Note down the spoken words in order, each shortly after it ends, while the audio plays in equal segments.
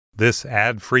This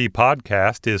ad-free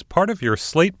podcast is part of your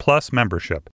Slate Plus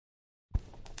membership.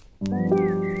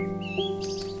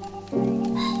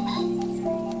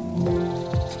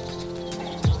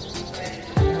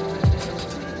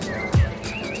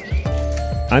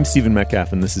 I'm Stephen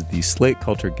Metcalf, and this is the Slate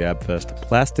Culture Gabfest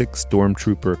Plastic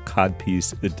Stormtrooper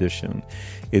Codpiece edition.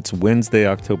 It's Wednesday,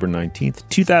 October 19th,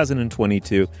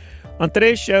 2022. On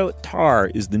today's show, Tar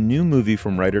is the new movie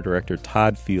from writer-director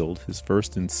Todd Field, his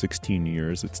first in 16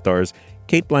 years. It stars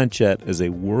Cate Blanchett as a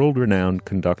world-renowned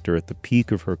conductor at the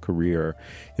peak of her career.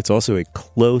 It's also a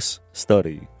close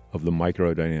study of the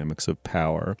microdynamics of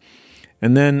power.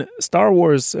 And then Star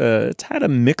Wars, it's had a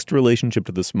mixed relationship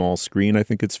to the small screen, I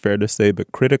think it's fair to say,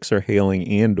 but critics are hailing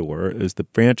Andor as the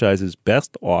franchise's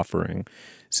best offering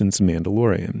since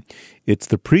Mandalorian. It's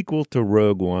the prequel to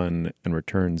Rogue One and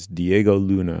returns Diego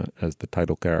Luna as the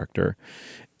title character.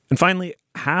 And finally,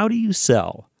 how do you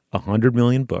sell 100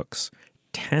 million books,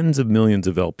 tens of millions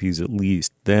of LPs at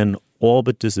least, then all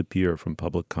but disappear from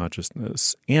public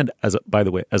consciousness? And by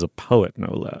the way, as a poet,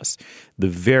 no less. The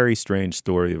very strange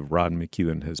story of Rod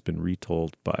McEwen has been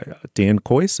retold by Dan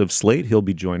Coyce of Slate. He'll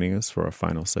be joining us for our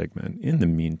final segment. In the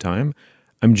meantime,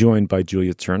 I'm joined by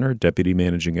Julia Turner, Deputy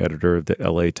Managing Editor of the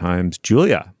LA Times.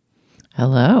 Julia.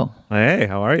 Hello. Hey,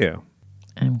 how are you?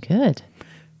 I'm good.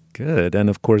 Good. And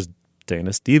of course,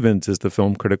 Dana Stevens is the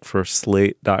film critic for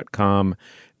Slate.com.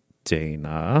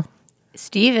 Dana.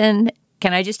 Stephen,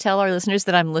 can I just tell our listeners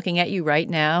that I'm looking at you right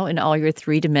now in all your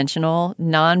three-dimensional,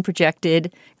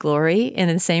 non-projected glory in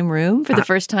the same room for the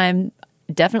first time,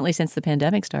 definitely since the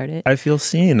pandemic started. I feel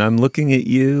seen. I'm looking at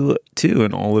you, too,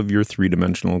 in all of your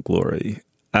three-dimensional glory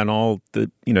and all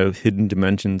the, hidden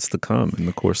dimensions to come in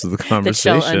the course of the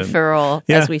conversation. That shall unfurl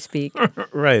as we speak.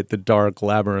 Right, the dark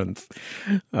labyrinth.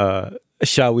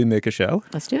 Shall we make a show?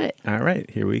 Let's do it. All right,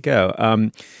 here we go.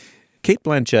 Cate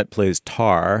Blanchett plays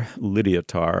Tar, Lydia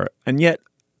Tar, and yet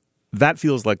that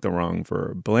feels like the wrong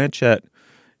verb. Blanchett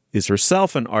is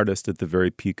herself an artist at the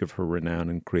very peak of her renown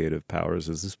and creative powers,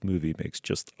 as this movie makes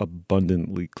just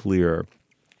abundantly clear.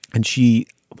 And she,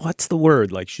 what's the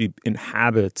word? Like she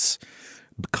inhabits,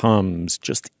 becomes,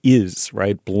 just is,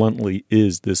 right? Bluntly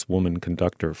is this woman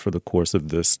conductor for the course of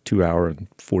this 2-hour and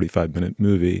 45-minute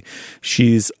movie.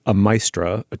 She's a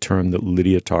maestra, a term that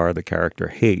Lydia Tar, the character,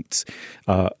 hates.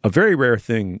 A very rare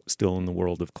thing still in the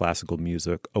world of classical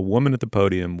music. A woman at the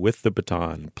podium with the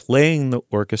baton, playing the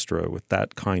orchestra with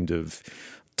that kind of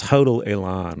total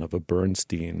elan of a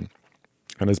Bernstein.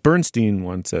 And as Bernstein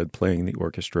once said, playing the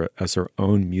orchestra as her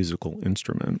own musical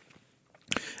instrument.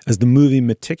 As the movie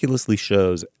meticulously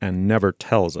shows and never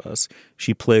tells us,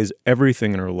 she plays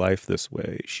everything in her life this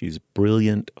way. She's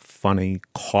brilliant, funny,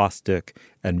 caustic,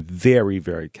 and very,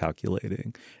 very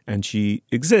calculating. And she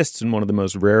exists in one of the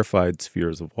most rarefied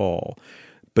spheres of all.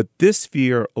 But this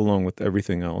sphere, along with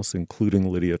everything else,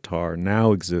 including Lydia Tar,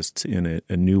 now exists in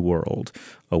a new world,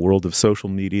 a world of social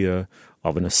media,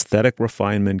 of an aesthetic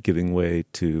refinement giving way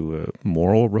to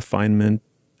moral refinement.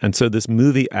 And so this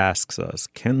movie asks us,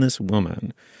 can this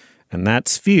woman and that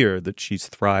sphere that she's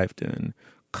thrived in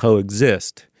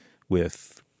coexist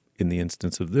with, in the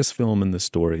instance of this film and the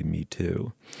story, Me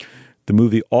Too? The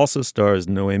movie also stars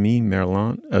Noémie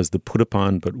Merlant as the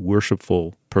put-upon but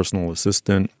worshipful personal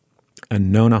assistant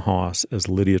and Nona Hoss as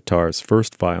Lydia Tar's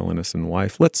first violinist and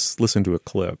wife. Let's listen to a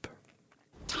clip.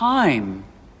 Time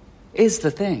is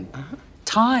the thing.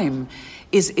 Time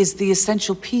is the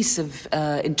essential piece of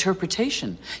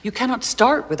interpretation. You cannot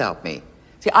start without me.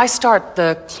 See, I start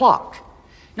the clock.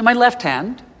 My left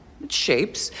hand, it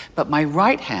shapes, but my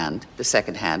right hand, the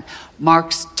second hand,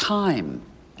 marks time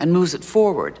and moves it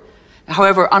forward.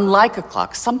 However, unlike a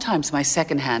clock, sometimes my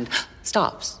second hand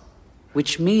stops,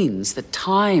 which means that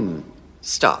time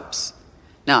stops.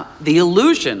 Now, the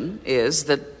illusion is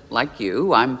that, like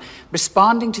you, I'm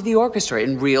responding to the orchestra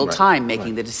in real time,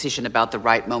 making the decision about the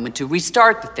right moment to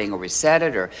restart the thing or reset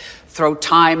it or throw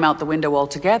time out the window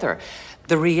altogether.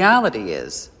 The reality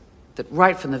is that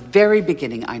right from the very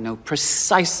beginning, I know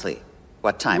precisely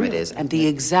what time it is and the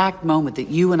exact moment that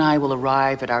you and I will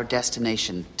arrive at our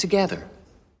destination together.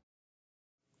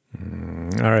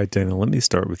 All right, Dana, let me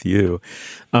start with you.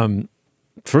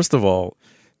 First of all,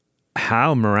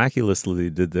 how miraculously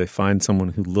did they find someone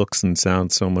who looks and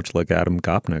sounds so much like Adam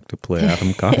Gopnik to play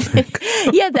Adam Gopnik?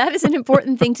 Yeah, that is an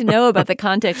important thing to know about the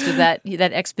context of that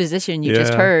exposition you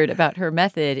just heard about her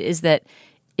method, is that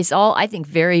is all, I think,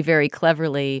 very, very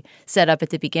cleverly set up at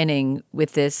the beginning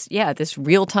with this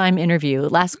real-time interview.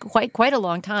 It lasts quite a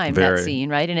long time, that scene,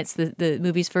 right? And it's the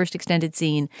movie's first extended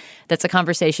scene that's a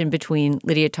conversation between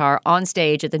Lydia Tarr on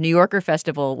stage at the New Yorker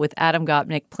Festival with Adam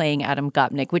Gopnik playing Adam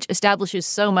Gopnik, which establishes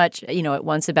so much, at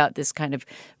once about this kind of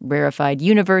rarefied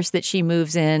universe that she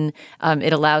moves in.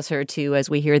 It allows her to, as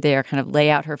we hear there, kind of lay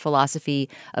out her philosophy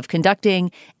of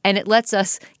conducting, and it lets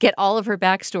us get all of her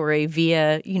backstory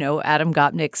via, Adam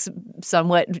Gopnik's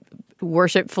somewhat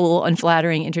worshipful,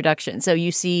 unflattering introduction. So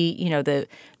you see,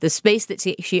 the space that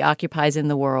she occupies in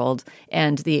the world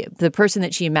and the person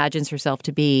that she imagines herself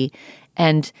to be.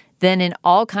 And then in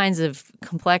all kinds of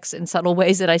complex and subtle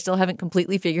ways that I still haven't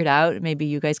completely figured out, maybe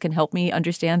you guys can help me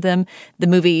understand them, the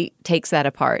movie takes that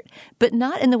apart. But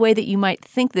not in the way that you might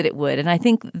think that it would. And I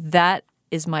think that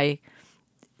is my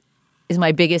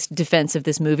biggest defense of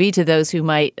this movie to those who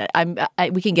might.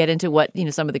 We can get into what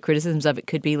some of the criticisms of it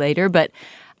could be later, but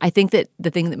I think that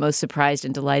the thing that most surprised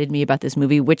and delighted me about this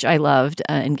movie, which I loved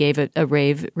and gave a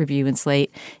rave review in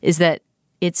Slate, is that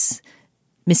it's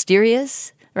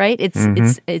mysterious, right?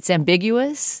 It's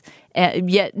ambiguous.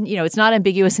 Yet, it's not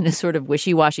ambiguous in a sort of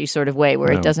wishy-washy sort of way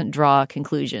where it doesn't draw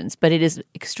conclusions, but it is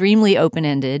extremely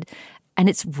open-ended. And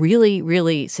it's really,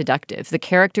 really seductive. The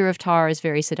character of Tar is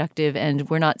very seductive, and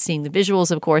we're not seeing the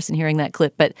visuals, of course, and hearing that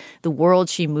clip, but the world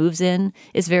she moves in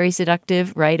is very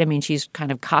seductive, right? I mean, she's kind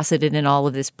of cosseted in all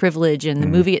of this privilege, and the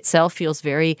movie itself feels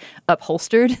very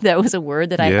upholstered. That was a word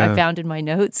that I found in my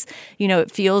notes.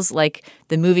 It feels like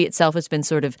the movie itself has been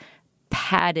sort of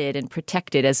padded and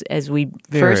protected as we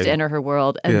first enter her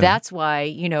world. And that's why,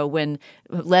 when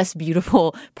less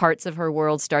beautiful parts of her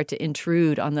world start to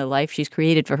intrude on the life she's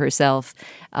created for herself,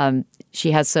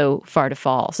 she has so far to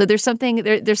fall. So there's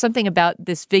something about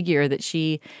this figure that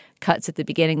she cuts at the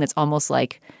beginning that's almost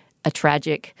like a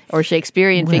tragic or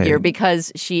Shakespearean figure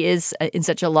because she is in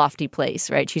such a lofty place,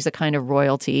 right? She's a kind of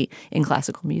royalty in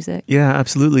classical music. Yeah,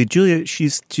 absolutely. Julia,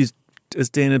 she's as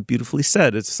Dana beautifully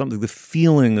said, it's something, the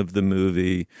feeling of the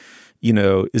movie,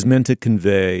 is meant to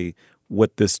convey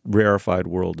what this rarefied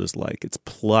world is like. It's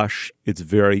plush, it's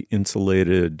very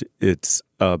insulated, it's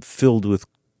filled with,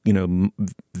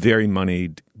 very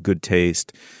moneyed, good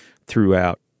taste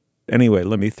throughout. Anyway,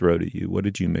 let me throw to you. What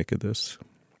did you make of this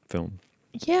film?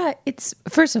 Yeah, it's,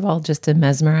 first of all, just a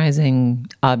mesmerizing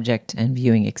object and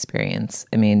viewing experience.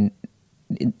 I mean,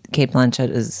 Cate Blanchett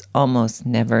is almost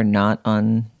never not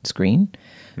on screen.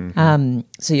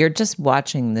 So you're just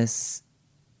watching this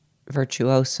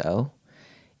virtuoso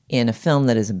in a film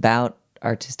that is about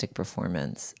artistic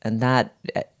performance. And that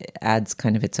adds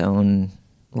kind of its own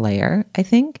layer, I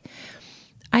think.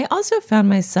 I also found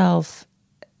myself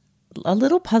a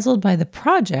little puzzled by the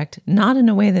project, not in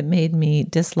a way that made me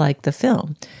dislike the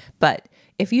film. But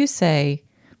if you say,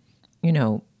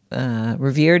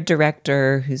 revered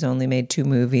director who's only made 2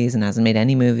 movies and hasn't made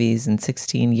any movies in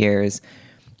 16 years,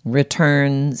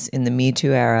 returns in the Me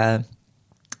Too era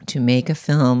to make a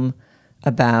film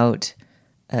about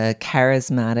a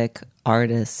charismatic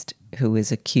artist who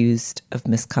is accused of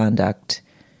misconduct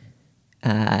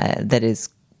that is,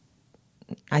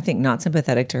 I think, not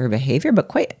sympathetic to her behavior, but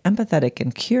quite empathetic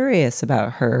and curious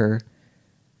about her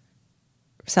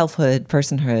selfhood,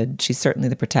 personhood. She's certainly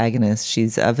the protagonist.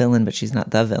 She's a villain, but she's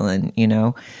not the villain,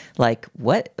 Like,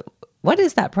 what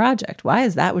is that project? Why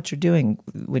is that what you're doing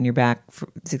when you're back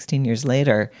 16 years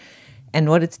later? And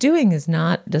what it's doing does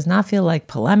not feel like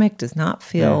polemic, does not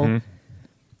feel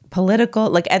political.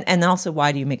 Like, and also,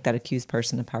 why do you make that accused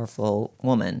person a powerful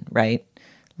woman, right?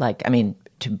 Like, I mean,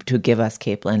 to give us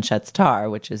Cate Blanchett's Tar,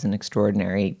 which is an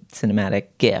extraordinary cinematic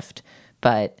gift,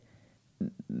 but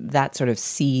that sort of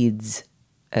seeds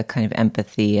a kind of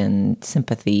empathy and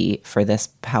sympathy for this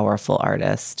powerful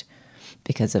artist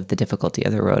because of the difficulty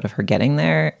of the road of her getting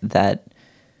there, that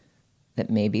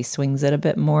maybe swings it a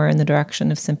bit more in the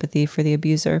direction of sympathy for the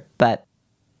abuser. But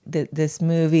this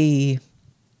movie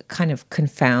kind of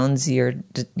confounds your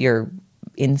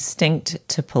instinct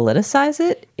to politicize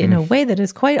it in a way that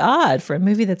is quite odd for a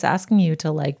movie that's asking you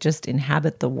to like just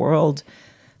inhabit the world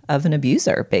of an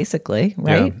abuser, basically,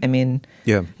 right? Yeah. I mean,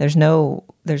 there's no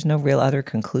real other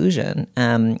conclusion,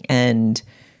 and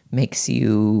makes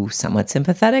you somewhat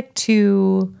sympathetic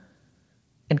to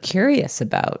and curious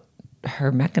about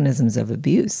her mechanisms of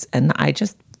abuse. And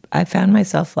I found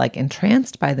myself like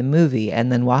entranced by the movie and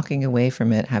then walking away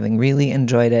from it having really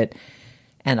enjoyed it,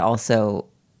 and also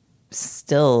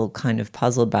still kind of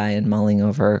puzzled by and mulling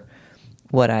over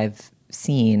what I've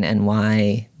seen and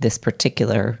why this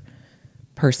particular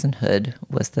personhood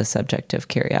was the subject of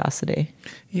curiosity.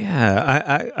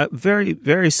 Yeah, I very,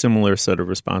 very similar set of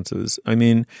responses. I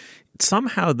mean,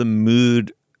 somehow the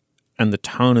mood and the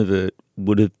tone of it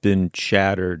would have been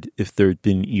shattered if there'd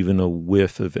been even a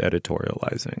whiff of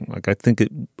editorializing. Like, I think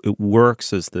it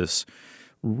works as this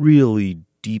really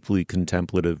deeply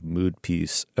contemplative mood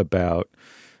piece about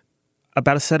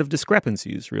a set of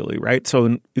discrepancies, really, right?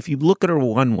 So if you look at her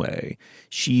one way,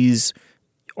 she's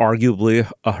arguably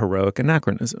a heroic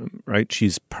anachronism, right?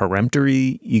 She's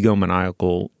peremptory,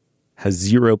 egomaniacal, has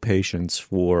zero patience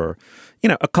for,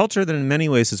 a culture that in many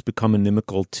ways has become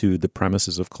inimical to the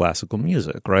premises of classical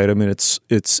music, right? I mean,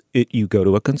 you go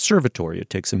to a conservatory, it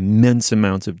takes immense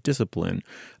amounts of discipline.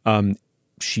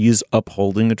 She is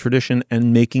upholding a tradition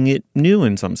and making it new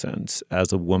in some sense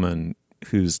as a woman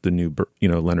who's the new,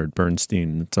 Leonard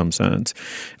Bernstein in some sense.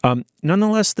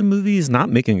 Nonetheless, the movie is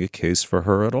not making a case for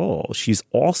her at all. She's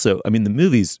also, the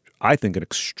movie's, I think, an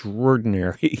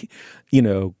extraordinary,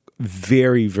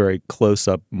 very, very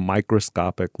close-up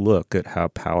microscopic look at how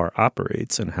power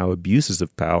operates and how abuses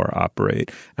of power operate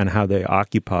and how they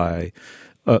occupy.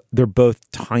 They're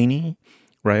both tiny,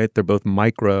 right? They're both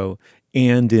micro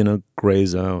and in a gray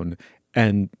zone.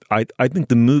 And I think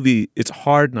the movie, it's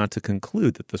hard not to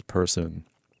conclude that this person,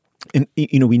 and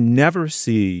we never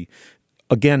see,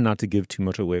 again, not to give too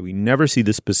much away, we never see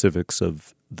the specifics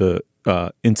of the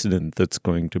incident that's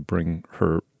going to bring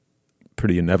her,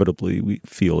 pretty inevitably, we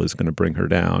feel is going to bring her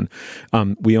down.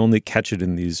 We only catch it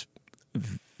in these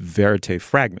verite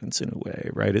fragments in a way,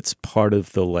 right? It's part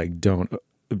of the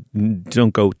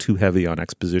don't go too heavy on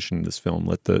exposition in this film.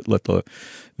 Let the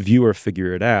viewer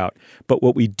figure it out. But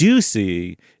what we do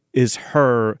see is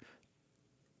her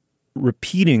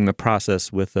repeating the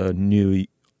process with a new,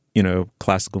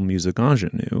 classical music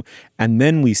ingenue. And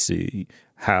then we see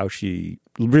how she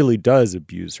really does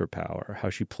abuse her power, how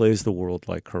she plays the world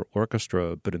like her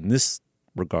orchestra, but in this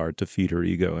regard to feed her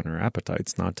ego and her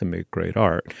appetites, not to make great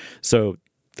art. So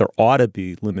there ought to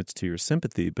be limits to your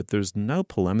sympathy, but there's no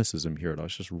polemicism here at all.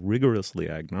 It's just rigorously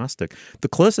agnostic. The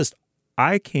closest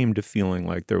I came to feeling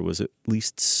like there was at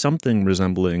least something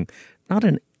resembling,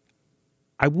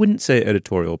 I wouldn't say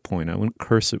editorial point. I wouldn't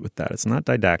curse it with that. It's not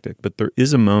didactic, but there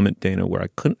is a moment, Dana, where I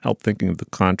couldn't help thinking of the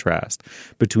contrast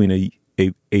between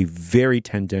a very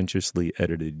tendentiously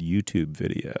edited YouTube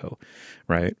video,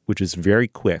 right, which is very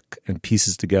quick and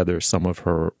pieces together some of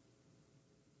her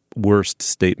worst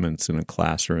statements in a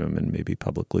classroom and maybe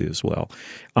publicly as well,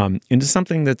 into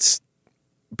something that's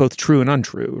both true and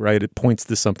untrue, right? It points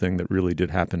to something that really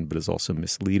did happen but is also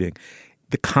misleading.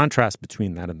 The contrast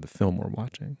between that and the film we're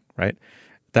watching, right?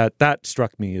 That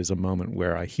struck me as a moment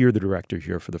where I hear the director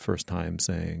here for the first time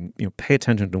saying, pay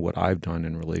attention to what I've done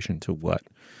in relation to what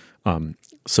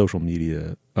social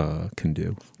media can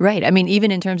do. Right.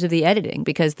 Even in terms of the editing,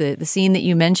 because the scene that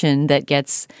you mentioned that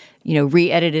gets,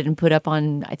 re-edited and put up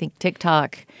on, I think,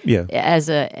 TikTok as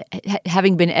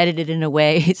having been edited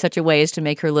in such a way as to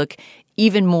make her look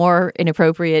even more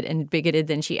inappropriate and bigoted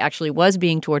than she actually was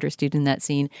being toward her student in that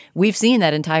scene. We've seen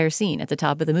that entire scene at the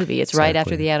top of the movie. It's right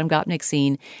after the Adam Gopnik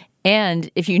scene. And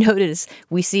if you notice,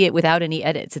 we see it without any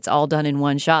edits. It's all done in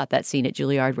one shot, that scene at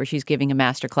Juilliard where she's giving a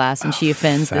master class and she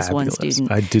offends fabulous. This one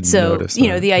student. I didn't notice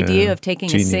that. The idea of taking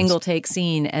Genius. a single take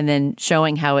scene and then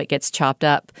showing how it gets chopped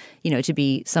up, to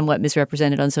be somewhat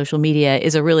misrepresented on social media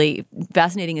is a really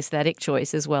fascinating aesthetic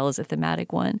choice as well as a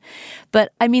thematic one.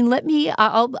 But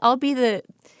I'll be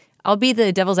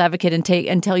the devil's advocate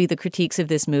and tell you the critiques of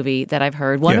this movie that I've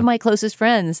heard. One of my closest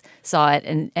friends saw it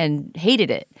and hated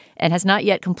it and has not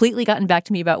yet completely gotten back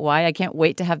to me about why. I can't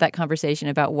wait to have that conversation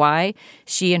about why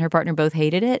she and her partner both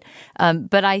hated it.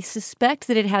 But I suspect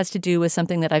that it has to do with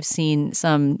something that I've seen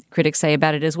some critics say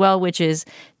about it as well, which is,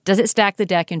 does it stack the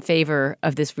deck in favor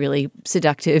of this really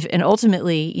seductive and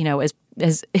ultimately,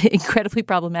 as incredibly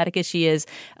problematic as she is,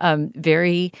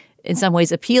 very in some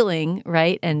ways appealing,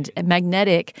 right, and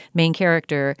magnetic main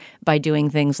character by doing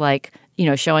things like,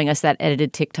 showing us that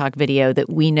edited TikTok video that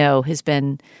we know has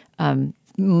been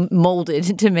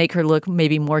molded to make her look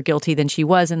maybe more guilty than she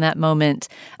was in that moment.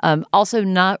 Also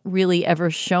not really ever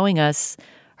showing us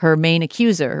her main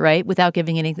accuser, right? Without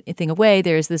giving anything away,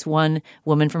 there's this one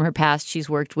woman from her past she's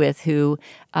worked with who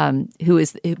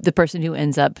is the person who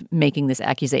ends up making this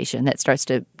accusation that starts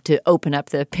to open up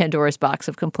the Pandora's box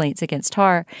of complaints against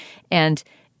Tar. And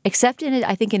except in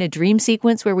a dream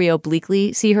sequence where we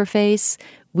obliquely see her face,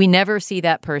 we never see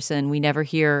that person. We never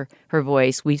hear her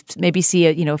voice. We maybe see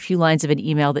a few lines of an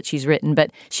email that she's written, but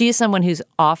she is someone who's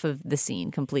off of the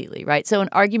scene completely, right? So an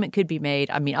argument could be made.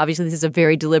 Obviously this is a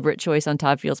very deliberate choice on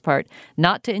Todd Field's part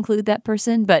not to include that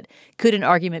person, but could an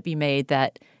argument be made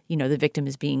that, the victim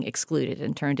is being excluded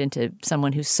and turned into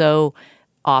someone who's so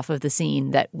off of the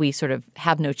scene that we sort of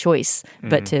have no choice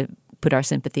but to put our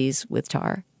sympathies with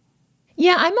Tar?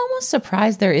 Yeah, I'm almost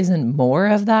surprised there isn't more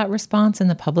of that response in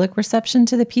the public reception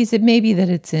to the piece. It may be that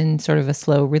it's in sort of a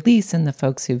slow release and the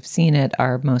folks who've seen it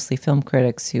are mostly film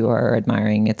critics who are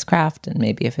admiring its craft. And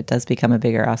maybe if it does become a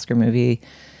bigger Oscar movie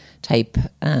type,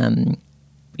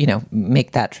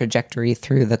 make that trajectory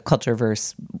through the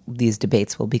cultureverse, these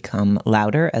debates will become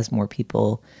louder as more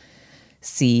people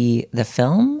see the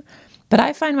film. But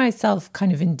I find myself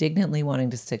kind of indignantly wanting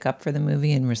to stick up for the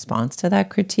movie in response to that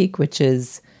critique, which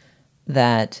is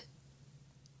that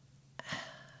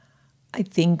I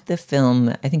think the film,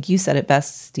 I think you said it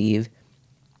best, Steve,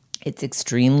 it's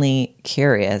extremely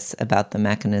curious about the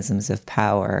mechanisms of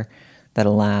power that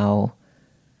allow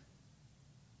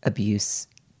abuse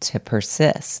to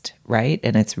persist, right?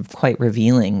 And it's quite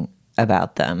revealing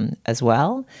about them as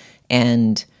well.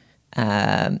 And,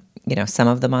 some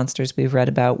of the monsters we've read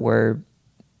about were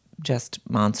just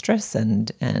monstrous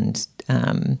and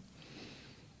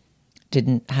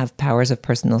didn't have powers of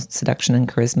personal seduction and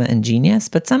charisma and genius,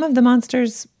 but some of the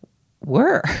monsters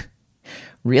were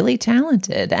really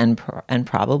talented and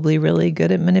probably really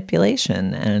good at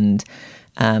manipulation and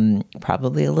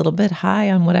probably a little bit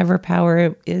high on whatever power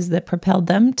it is that propelled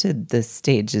them to the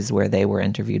stages where they were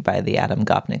interviewed by the Adam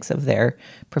Gopniks of their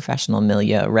professional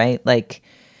milieu, right? Like,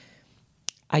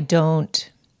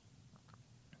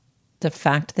 the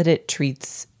fact that it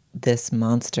treats this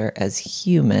monster as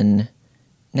human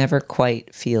never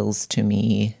quite feels to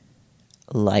me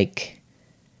like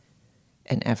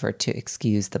an effort to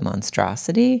excuse the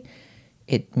monstrosity.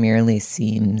 It merely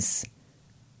seems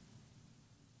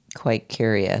quite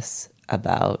curious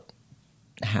about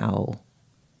how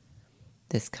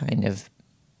this kind of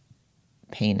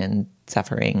pain and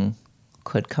suffering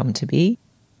could come to be.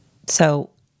 So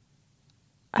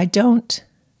I don't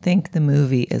think the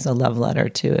movie is a love letter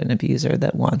to an abuser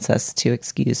that wants us to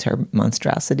excuse her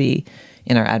monstrosity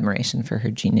in our admiration for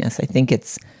her genius. I think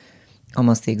it's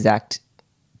almost the exact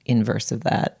inverse of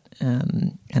that.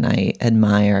 And I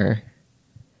admire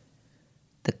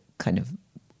the kind of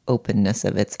openness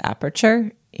of its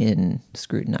aperture in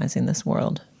scrutinizing this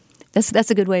world.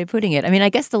 That's a good way of putting it. I mean, I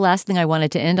guess the last thing I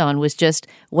wanted to end on was just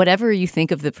whatever you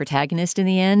think of the protagonist in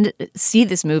the end, see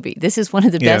this movie. This is one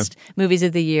of the best movies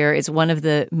of the year. It's one of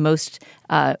the most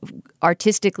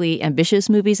artistically ambitious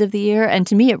movies of the year. And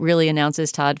to me, it really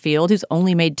announces Todd Field, who's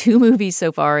only made 2 movies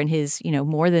so far in his,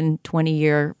 more than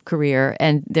 20-year career.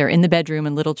 And they're In the Bedroom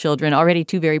and Little Children, already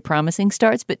 2 very promising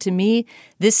starts. But to me,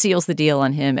 this seals the deal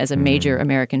on him as a major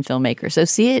American filmmaker. So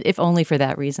see it, if only for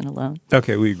that reason alone.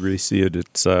 Okay, we agree. See it.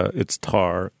 It's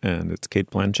Tar and it's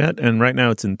Cate Blanchett. And right now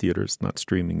it's in theaters, not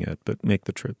streaming yet, but make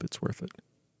the trip. It's worth it.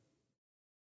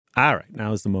 All right,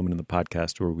 now is the moment in the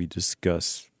podcast where we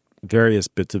discuss various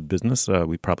bits of business.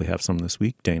 We probably have some this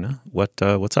week. Dana,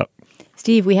 what's up?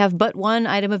 Steve, we have but one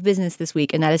item of business this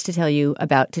week, and that is to tell you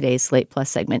about today's Slate Plus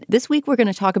segment. This week, we're going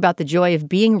to talk about the joy of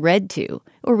being read to,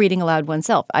 or reading aloud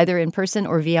oneself, either in person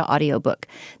or via audiobook.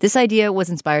 This idea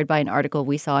was inspired by an article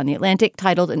we saw in The Atlantic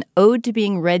titled An Ode to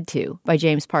Being Read To by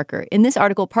James Parker. In this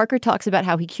article, Parker talks about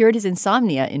how he cured his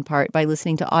insomnia in part by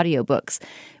listening to audiobooks.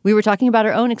 We were talking about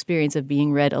our own experience of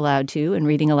being read aloud to and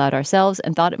reading aloud ourselves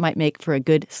and thought it might make for a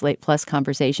good Slate Plus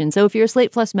conversation. So if you're a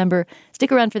Slate Plus member,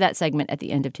 stick around for that segment at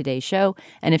the end of today's show.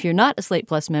 And if you're not a Slate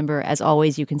Plus member, as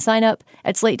always, you can sign up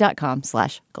at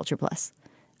slate.com/cultureplus.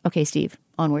 Okay, Steve,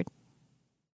 onward.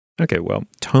 Okay, well,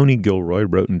 Tony Gilroy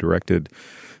wrote and directed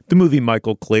the movie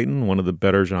Michael Clayton, one of the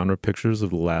better genre pictures of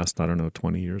the last,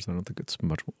 20 years. I don't think it's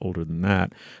much older than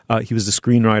that. He was the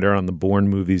screenwriter on the Bourne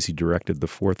movies. He directed the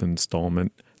 4th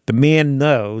installment. The man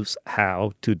knows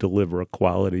how to deliver a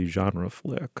quality genre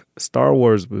flick. Star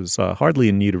Wars was hardly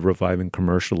in need of reviving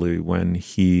commercially when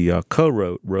he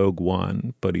co-wrote Rogue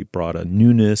One, but he brought a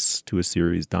newness to a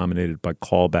series dominated by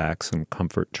callbacks and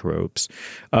comfort tropes.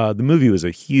 The movie was a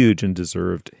huge and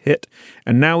deserved hit.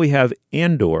 And now we have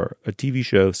Andor, a TV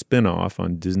show spinoff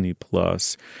on Disney+.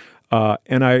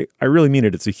 And I really mean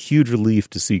it. It's a huge relief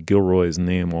to see Gilroy's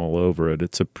name all over it.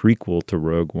 It's a prequel to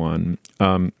Rogue One.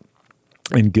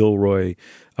 And Gilroy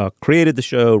created the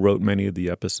show, wrote many of the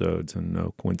episodes, and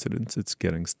no coincidence, it's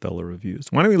getting stellar reviews.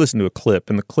 Why don't we listen to a clip?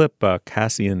 In the clip,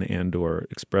 Cassian Andor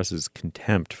expresses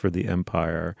contempt for the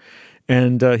Empire,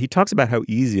 and he talks about how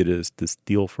easy it is to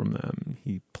steal from them.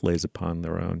 He plays upon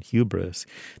their own hubris.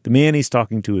 The man he's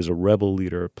talking to is a rebel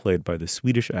leader played by the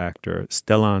Swedish actor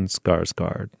Stellan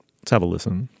Skarsgård. Let's have a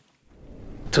listen.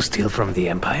 To steal from the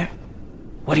Empire?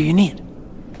 What do you need?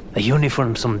 A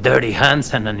uniform, some dirty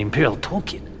hands, and an Imperial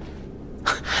toolkit.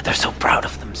 They're so proud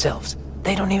of themselves,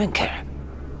 they don't even care.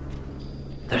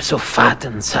 They're so fat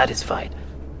and satisfied,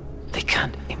 they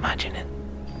can't imagine it.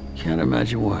 Can't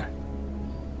imagine what?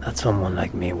 that someone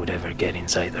like me would ever get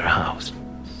inside their house,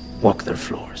 walk their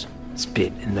floors,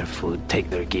 spit in their food, take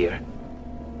their gear.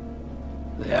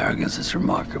 The arrogance is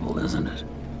remarkable, isn't it?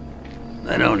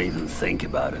 They don't even think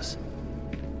about us.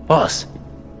 Boss,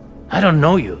 I don't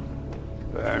know you.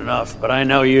 Fair enough, but I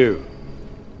know you.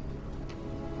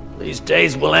 These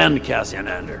days will end,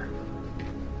 Cassianander.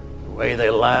 The way they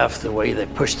laugh, the way they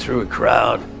push through a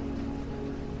crowd.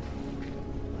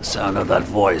 The sound of that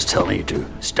voice telling you to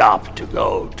stop, to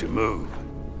go, to move.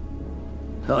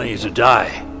 Telling you to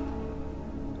die.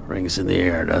 Rings in the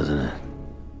air, doesn't it?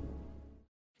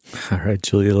 All right,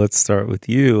 Julia, let's start with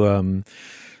you.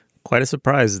 Quite a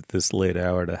surprise at this late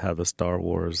hour to have a Star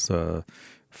Wars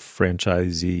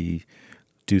franchisee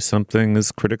do something,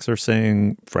 as critics are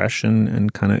saying, fresh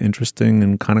and kind of interesting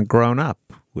and kind of grown up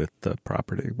with the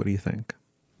property. What do you think?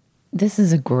 This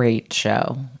is a great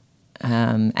show.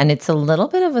 And it's a little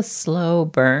bit of a slow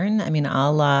burn. I mean,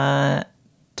 a la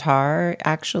Tar,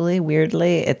 actually,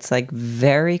 weirdly. It's like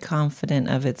very confident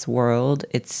of its world.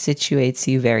 It situates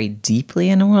you very deeply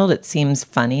in a world. It seems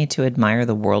funny to admire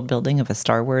the world building of a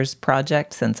Star Wars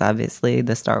project, since obviously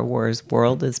the Star Wars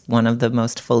world is one of the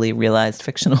most fully realized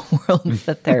fictional worlds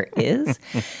that there is.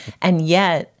 And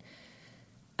yet,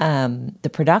 the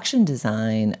production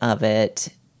design of it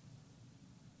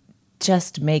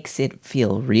just makes it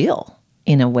feel real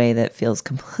in a way that feels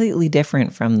completely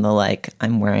different from the, like,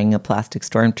 I'm wearing a plastic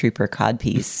Stormtrooper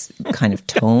codpiece kind of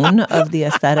tone of the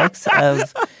aesthetics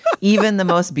of even the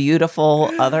most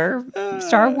beautiful other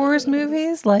Star Wars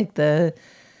movies. Like the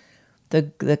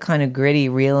kind of gritty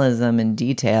realism and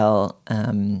detail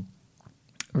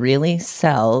really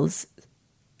sells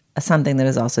something that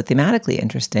is also thematically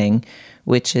interesting,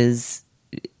 which is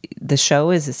the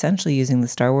show is essentially using the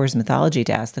Star Wars mythology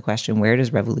to ask the question, where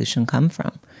does revolution come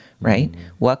from, right? Mm-hmm.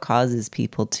 What causes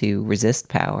people to resist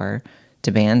power,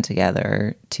 to band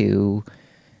together, to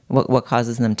what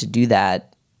causes them to do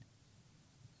that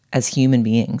as human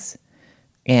beings,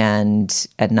 and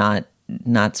not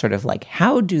sort of like,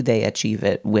 how do they achieve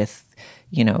it with,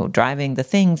 you know, driving the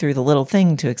thing through the little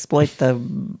thing to exploit the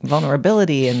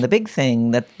vulnerability and the big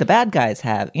thing that the bad guys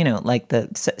have, you know, like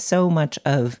so much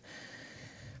of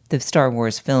the Star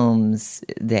Wars films,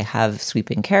 they have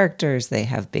sweeping characters, they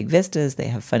have big vistas, they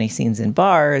have funny scenes in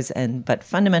bars, but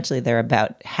fundamentally they're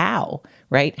about how,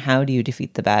 right? How do you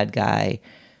defeat the bad guy,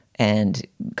 and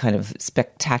kind of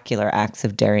spectacular acts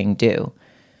of daring do.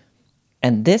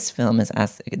 And this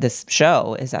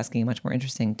show is asking a much more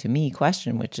interesting to me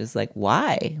question, which is like,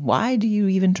 why? Why do you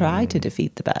even try to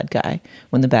defeat the bad guy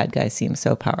when the bad guy seems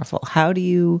so powerful? How do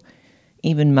you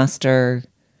even muster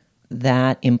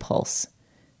that impulse?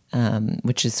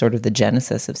 Which is sort of the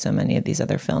genesis of so many of these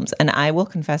other films. And I will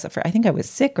confess that I think I was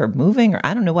sick or moving or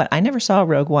I don't know what. I never saw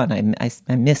Rogue One.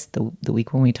 I missed the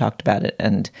week when we talked about it.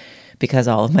 And because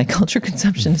all of my culture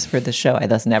consumption is for the show, I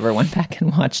thus never went back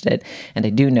and watched it. And I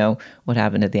do know what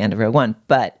happened at the end of Rogue One.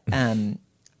 But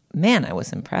man, I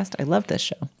was impressed. I love this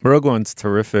show. Rogue One's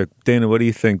terrific. Dana, what do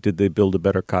you think? Did they build a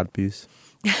better codpiece?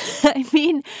 I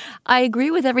mean, I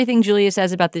agree with everything Julia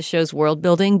says about this show's world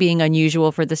building being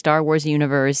unusual for the Star Wars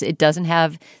universe. It doesn't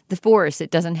have the Force.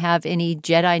 It doesn't have any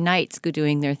Jedi Knights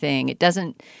doing their thing. It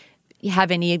doesn't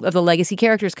have any of the legacy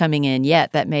characters coming in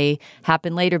yet. That may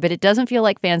happen later, but it doesn't feel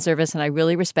like fan service, and I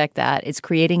really respect that. It's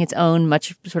creating its own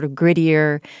much sort of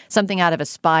grittier, something out of a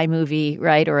spy movie,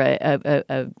 right, or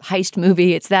a heist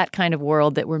movie. It's that kind of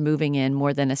world that we're moving in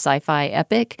more than a sci-fi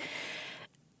epic.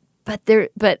 But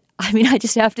I mean, I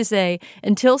just have to say,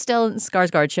 until Stellan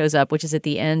Skarsgård shows up, which is at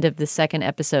the end of the second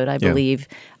episode, I believe,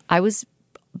 I was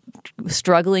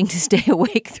struggling to stay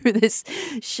awake through this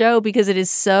show because it is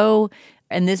so,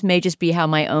 and this may just be how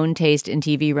my own taste in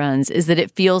TV runs, is that it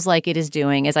feels like it is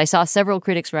doing, as I saw several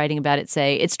critics writing about it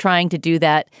say, it's trying to do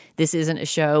that. This isn't a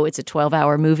show, it's a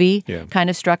 12-hour movie kind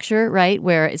of structure, right?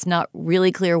 Where it's not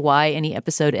really clear why any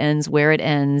episode ends, where it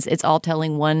ends. It's all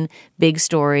telling one big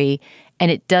story. And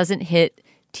it doesn't hit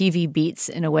TV beats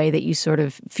in a way that you sort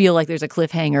of feel like there's a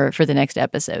cliffhanger for the next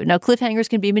episode. Now, cliffhangers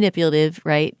can be manipulative,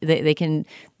 right? They can,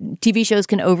 TV shows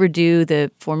can overdo the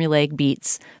formulaic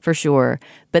beats for sure.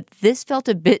 But this felt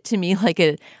a bit to me like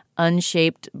an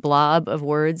unshaped blob of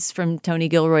words from Tony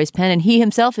Gilroy's pen. And he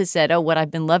himself has said, what I've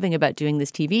been loving about doing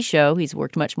this TV show, he's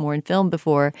worked much more in film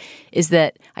before, is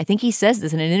that, I think he says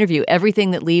this in an interview,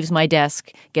 everything that leaves my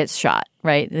desk gets shot,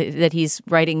 right? That he's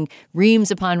writing reams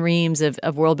upon reams of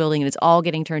world building and it's all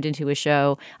getting turned into a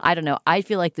show. I don't know. I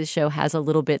feel like this show has a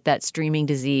little bit that streaming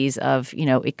disease of,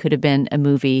 it could have been a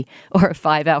movie or a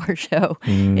 5-hour show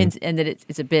and that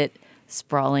it's a bit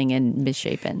sprawling and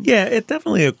misshapen. Yeah, it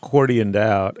definitely accordioned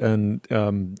out. And,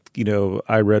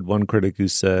 I read one critic who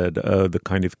said the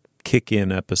kind of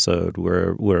kick-in episode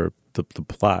where the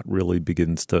plot really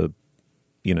begins to,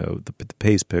 the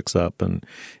pace picks up and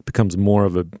becomes more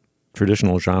of a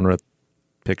traditional genre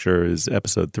picture is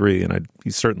episode 3, and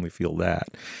you certainly feel that.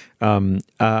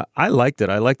 I liked it.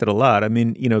 I liked it a lot. I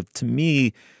mean, to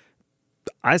me,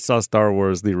 I saw Star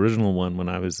Wars, the original one, when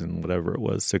I was in whatever it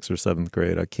was, 6th or 7th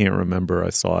grade. I can't remember. I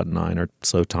saw it 9 or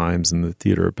so times in the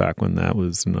theater back when that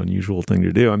was an unusual thing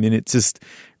to do. I mean, it just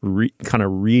kind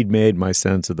of remade my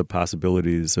sense of the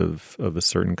possibilities of a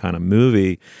certain kind of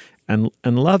movie. And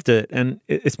loved it, and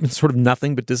it's been sort of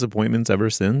nothing but disappointments ever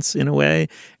since, in a way.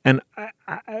 And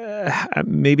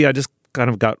maybe I just kind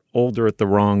of got older at the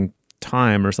wrong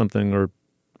time or something, or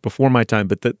before my time.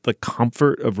 But the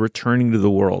comfort of returning to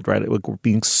the world, right? Like we're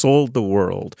being sold the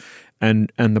world,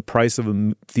 and the price of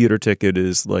a theater ticket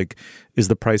is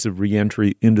the price of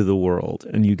reentry into the world,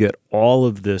 and you get all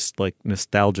of this like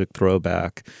nostalgic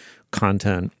throwback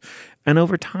content. And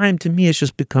over time, to me, it's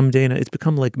just become, Dana, it's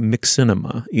become like mixed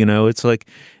cinema, It's like,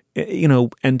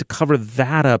 and to cover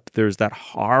that up, there's that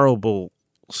horrible,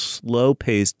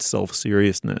 slow-paced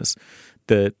self-seriousness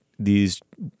that these,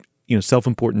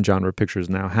 self-important genre pictures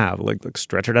now have, like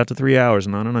stretch it out to 3 hours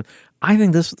and on and on. I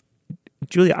think this,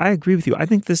 Julia, I agree with you. I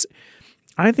think this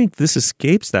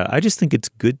escapes that. I just think it's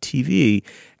good TV.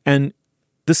 And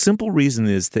the simple reason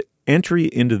is that entry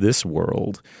into this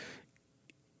world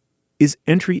is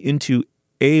entry into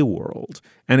a world.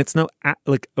 And it's not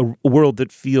like a world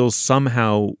that feels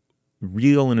somehow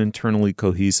real and internally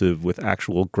cohesive with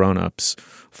actual grown-ups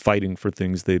fighting for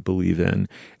things they believe in.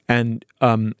 And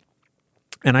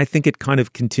I think it kind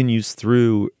of continues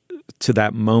through to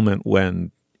that moment when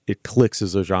it clicks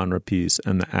as a genre piece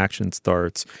and the action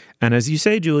starts. And as you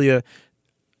say, Julia,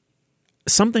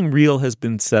 something real has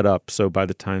been set up. So by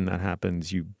the time that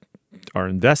happens, you are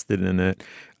invested in it.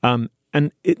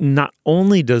 And it not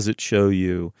only does it show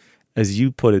you, as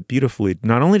you put it beautifully,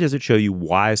 not only does it show you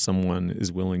why someone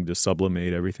is willing to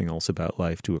sublimate everything else about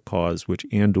life to a cause, which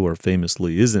Andor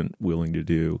famously isn't willing to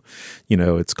do.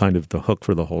 It's kind of the hook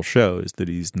for the whole show is that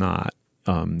he's not.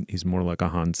 He's more like a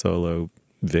Han Solo,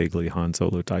 vaguely Han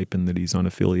Solo type, in that he's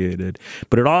unaffiliated.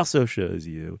 But it also shows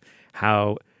you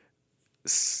how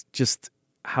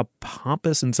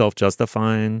pompous and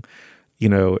self-justifying,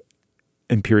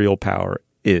 imperial power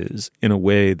is, in a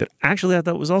way that actually I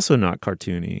thought was also not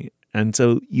cartoony. And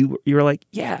so you were like,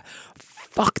 yeah,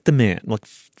 fuck the man, like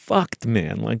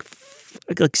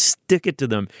stick it to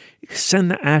them, send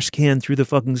the ash can through the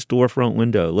fucking storefront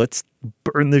window, let's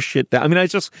burn this shit down. I mean, I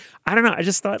don't know, I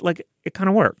just thought like it kind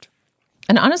of worked.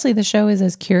 And honestly, the show is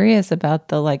as curious about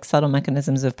the like subtle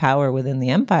mechanisms of power within the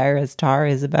Empire as Tar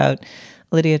is about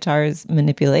Lydia Tar's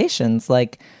manipulations.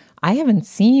 Like, I haven't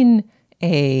seen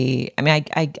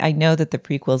I know that the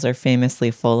prequels are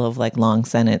famously full of like long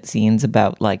Senate scenes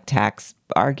about like tax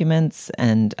arguments,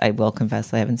 and I will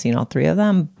confess I haven't seen all 3 of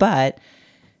them, but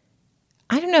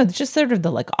I don't know, just sort of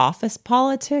the like office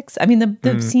politics. I mean,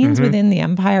 the scenes within the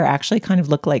Empire actually kind of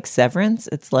look like Severance.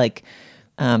 It's like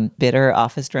bitter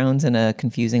office drones in a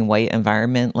confusing white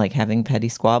environment, like having petty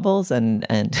squabbles. And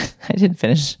I didn't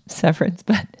finish Severance,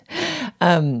 but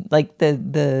like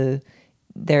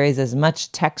there is as much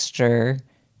texture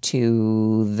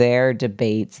to their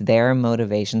debates, their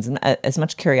motivations, and as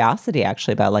much curiosity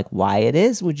actually about like why it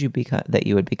is that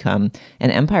you would become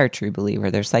an Empire true believer.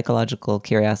 There's psychological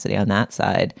curiosity on that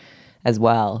side as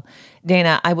well.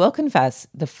 Dana, I will confess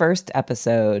the first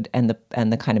episode and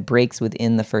the kind of breaks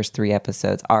within the first 3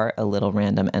 episodes are a little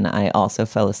random, and I also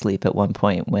fell asleep at one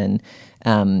point when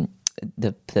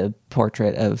the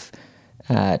portrait of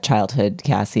childhood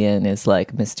Cassian is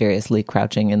like mysteriously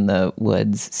crouching in the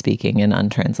woods speaking in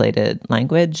untranslated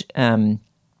language. And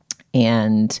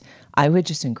I would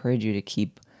just encourage you to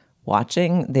keep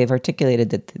watching. They've articulated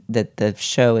that the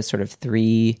show is sort of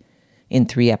 3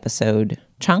 episode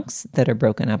chunks that are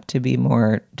broken up to be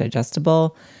more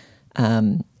digestible.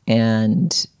 And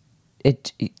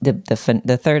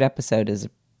the third episode is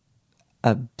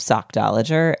a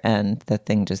sockdolager, and the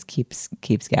thing just keeps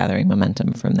gathering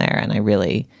momentum from there. And I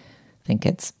really think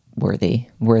it's worthy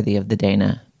of the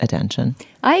Dana attention.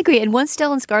 I agree. And once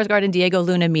Stellan Skarsgård and Diego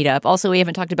Luna meet up, also we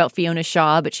haven't talked about Fiona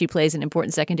Shaw, but she plays an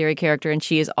important secondary character and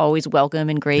she is always welcome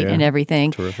and great and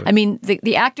everything. Terrific. I mean,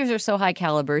 the actors are so high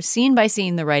caliber. Scene by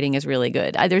scene, the writing is really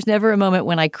good. There's never a moment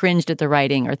when I cringed at the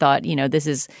writing or thought, this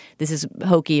is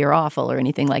hokey or awful or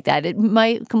anything like that.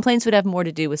 My complaints would have more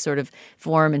to do with sort of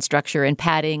form and structure and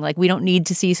padding. Like, we don't need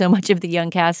to see so much of the young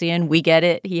Cassian. We get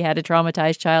it. He had a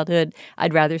traumatized childhood.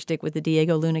 I'd rather stick with the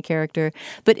Diego Luna character.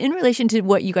 But in relation to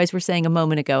what you guys were saying a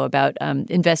moment ago about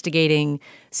investigating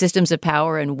systems of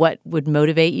power and what would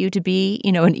motivate you to be,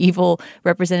 an evil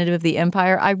representative of the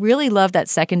Empire, I really love that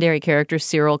secondary character,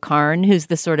 Cyril Karn, who's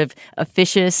the sort of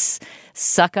officious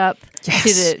suck up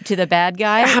to the bad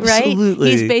guy, Absolutely.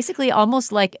 right? He's basically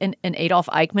almost like an Adolf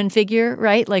Eichmann figure,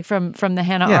 right? Like from the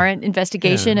Hannah Arendt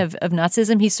investigation of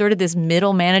Nazism. He's sort of this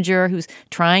middle manager who's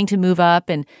trying to move up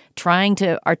and trying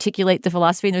to articulate the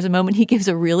philosophy. And there's a moment he gives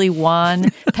a really wan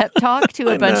pep talk to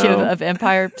a bunch of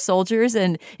Empire soldiers,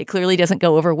 and it clearly doesn't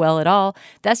go over well at all.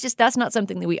 That's not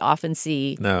something that we often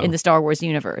see in the Star Wars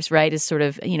universe, right? Is sort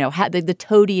of, the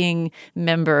toadying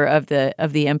member of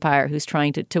the Empire who's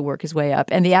trying to work his way up.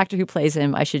 And the actor who plays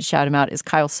him, I should shout him out, is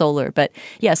Kyle Soller. But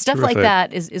yeah, stuff Terrific. like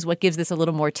that is what gives this a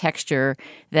little more texture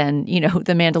than,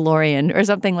 The Mandalorian or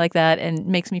something like that, and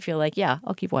makes me feel like, yeah,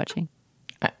 I'll keep watching.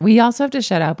 We also have to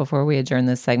shout out before we adjourn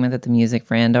this segment that the music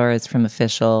for Andor is from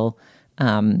official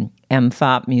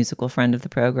MFOP musical friend of the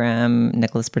program,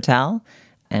 Nicholas Bertel.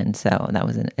 And so that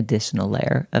was an additional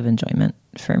layer of enjoyment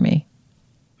for me.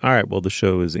 All right. Well, the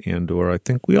show is Andor. I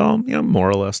think we all,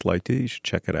 more or less liked it. You should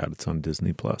check it out. It's on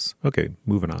Disney+. Okay,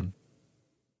 moving on.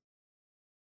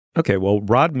 Okay, well,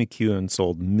 Rod McKuen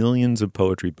sold millions of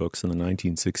poetry books in the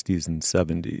 1960s and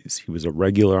 70s. He was a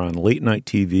regular on late-night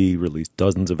TV, released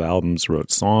dozens of albums,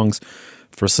 wrote songs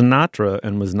for Sinatra,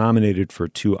 and was nominated for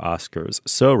 2 Oscars.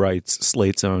 So writes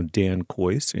Slate's own Dan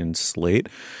Coyce in Slate.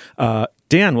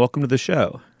 Dan, welcome to the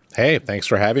show. Hey, thanks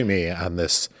for having me on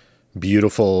this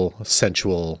beautiful,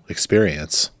 sensual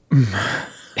experience.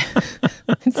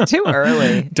 It's too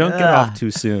early. Don't get off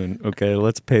too soon, okay?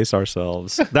 Let's pace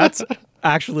ourselves. That's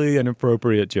actually an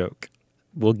appropriate joke.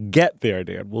 We'll get there,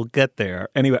 Dan. We'll get there.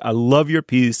 Anyway, I love your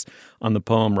piece on the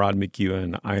poem Rod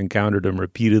McKuen. I encountered him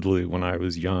repeatedly when I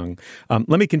was young. Let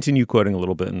me continue quoting a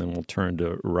little bit, and then we'll turn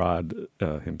to Rod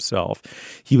himself.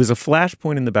 He was a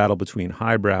flashpoint in the battle between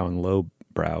highbrow and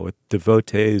lowbrow, with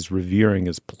devotees revering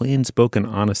his plain-spoken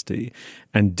honesty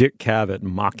and Dick Cavett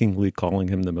mockingly calling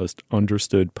him the most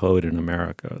understood poet in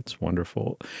America. It's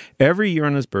wonderful. Every year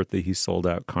on his birthday, he sold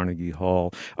out Carnegie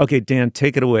Hall. Okay, Dan,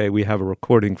 take it away. We have a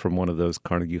recording from one of those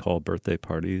Carnegie Hall birthday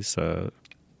parties.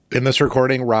 In this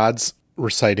recording, Rod's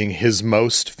reciting his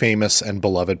most famous and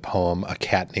beloved poem, A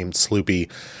Cat Named Sloopy,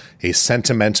 a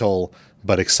sentimental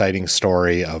but exciting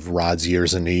story of Rod's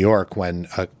years in New York when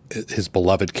his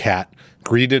beloved cat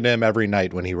greeted him every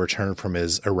night when he returned from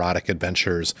his erotic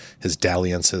adventures, his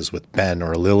dalliances with Ben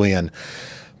or Lillian.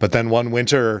 But then one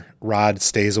winter, Rod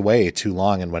stays away too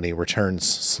long, and when he returns,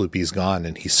 Sloopy's gone,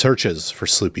 and he searches for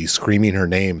Sloopy, screaming her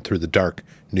name through the dark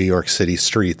New York City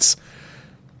streets.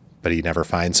 But he never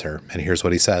finds her, and here's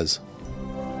what he says.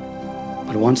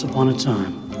 But once upon a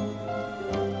time,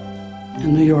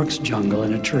 in New York's jungle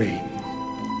in a tree,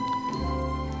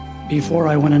 before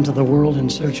I went into the world in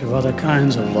search of other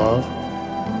kinds of love,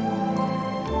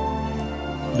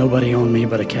 nobody owned me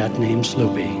but a cat named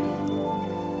Sloopy.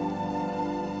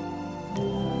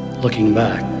 Looking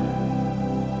back,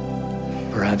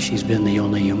 perhaps she's been the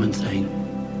only human thing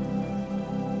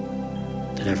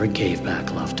that ever gave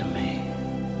back love to me.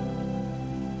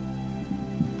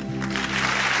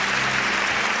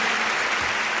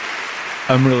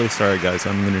 I'm really sorry, guys.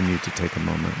 I'm going to need to take a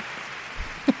moment.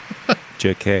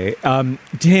 JK.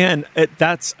 Dan,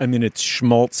 it's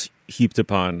schmaltz heaped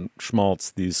upon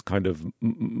schmaltz, these kind of,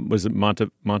 was it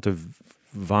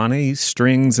Montevani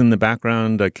strings in the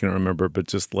background? I can't remember, but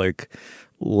just like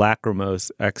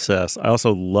lachrymose excess. I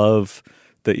also love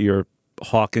that you're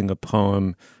hawking a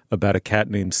poem about a cat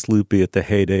named Sloopy at the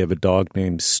heyday of a dog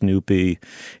named Snoopy.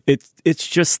 It's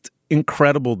just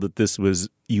incredible that this was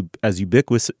as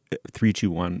ubiquitous.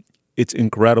 321. It's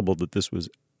incredible that this was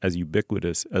as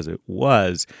ubiquitous as it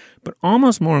was, but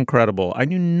almost more incredible. I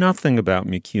knew nothing about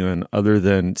McKuen other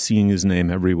than seeing his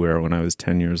name everywhere when I was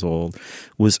 10 years old,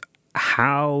 was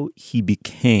how he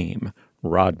became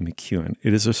Rod McKuen.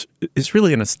 It's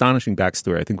really an astonishing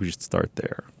backstory. I think we should start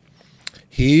there.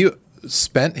 He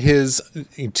spent his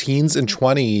teens and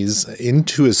 20s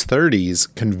into his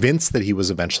 30s convinced that he was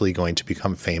eventually going to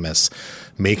become famous,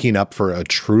 making up for a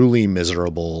truly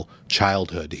miserable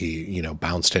childhood. He,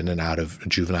 bounced in and out of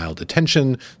juvenile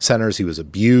detention centers. He was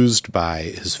abused by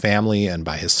his family and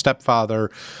by his stepfather.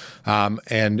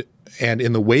 And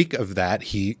in the wake of that,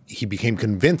 he became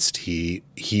convinced he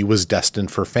was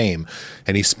destined for fame.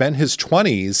 And he spent his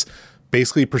 20s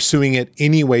basically pursuing it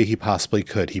any way he possibly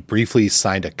could. He briefly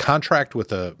signed a contract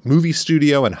with a movie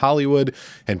studio in Hollywood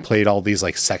and played all these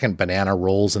like second banana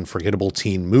roles in forgettable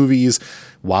teen movies.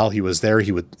 While he was there,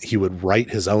 he would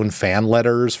write his own fan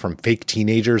letters from fake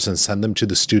teenagers and send them to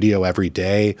the studio every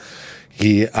day.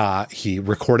 He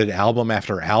recorded album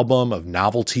after album of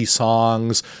novelty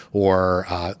songs or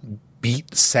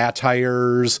beat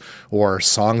satires or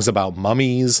songs about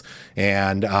mummies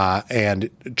and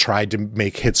tried to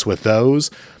make hits with those.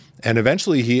 And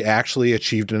eventually he actually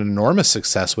achieved an enormous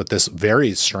success with this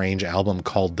very strange album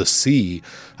called The Sea,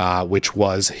 which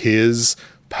was his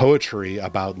poetry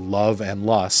about love and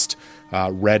lust,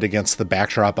 read against the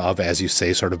backdrop of, as you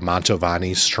say, sort of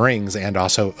Mantovani strings and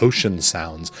also ocean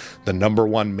sounds, the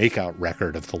 #1 makeout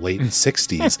record of the late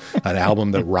 60s, an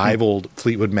album that rivaled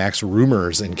Fleetwood Mac's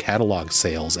Rumors in catalog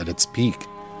sales at its peak.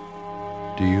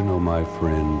 Do you know my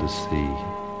friend, the sea?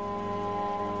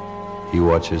 He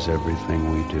watches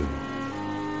everything we do.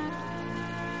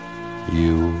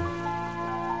 You,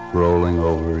 rolling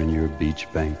over in your beach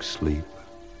bank sleep.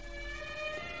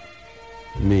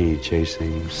 Me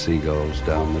chasing seagulls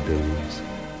down the dunes.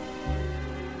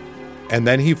 And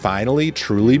then he finally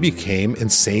truly became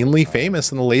insanely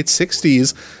famous in the late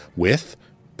 60s with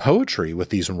poetry,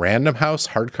 with these Random House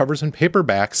hardcovers and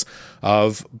paperbacks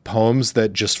of poems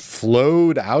that just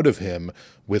flowed out of him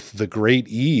with the great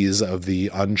ease of the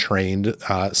untrained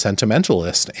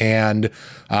sentimentalist. And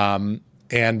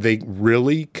they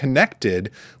really connected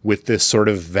with this sort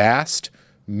of vast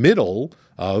middle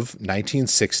of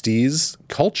 1960s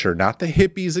culture, not the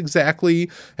hippies exactly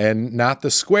and not the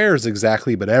squares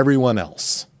exactly, but everyone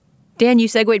else. Dan, you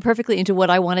segued perfectly into what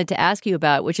I wanted to ask you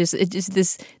about, which is just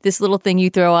this little thing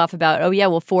you throw off about,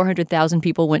 400,000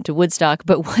 people went to Woodstock,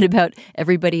 but what about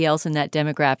everybody else in that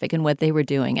demographic and what they were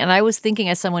doing? And I was thinking,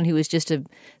 as someone who was just a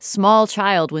small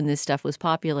child when this stuff was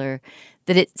popular,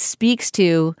 that it speaks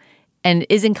to and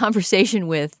is in conversation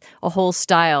with a whole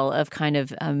style of kind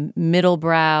of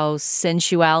middle-brow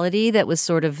sensuality that was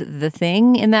sort of the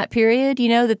thing in that period,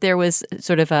 that there was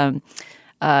sort of,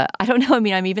 I don't know,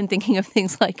 I'm even thinking of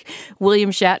things like William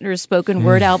Shatner's spoken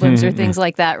word albums or things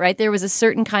like that, right? There was a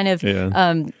certain kind of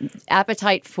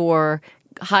appetite for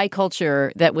high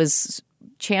culture that was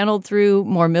channeled through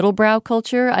more middle-brow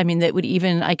culture. That would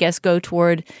even, I guess, go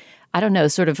toward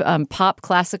sort of pop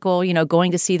classical,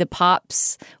 going to see the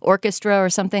Pops Orchestra or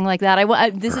something like that.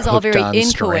 This is all very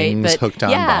inchoate, but hooked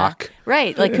on Bach.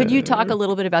 Right. Like, could you talk a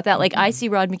little bit about that? Like, I see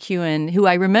Rod McEwen, who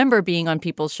I remember being on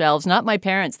people's shelves, not my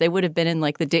parents. They would have been in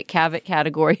like the Dick Cavett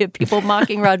category of people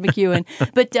mocking Rod McEwen,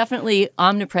 but definitely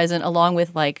omnipresent along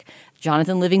with like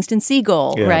Jonathan Livingston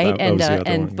Seagull, right?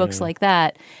 And books like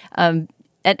that. And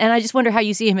I just wonder how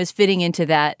you see him as fitting into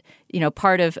that,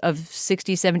 part of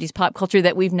 60s, 70s pop culture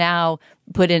that we've now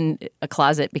put in a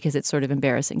closet because it's sort of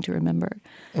embarrassing to remember.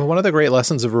 Well, one of the great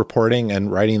lessons of reporting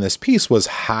and writing this piece was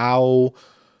how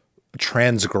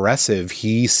transgressive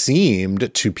he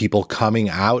seemed to people coming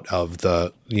out of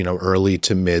the, early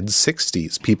to mid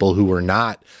 60s, people who were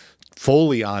not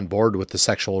fully on board with the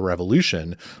sexual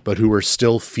revolution, but who were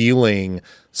still feeling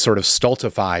sort of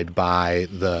stultified by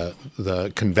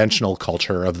the conventional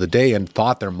culture of the day and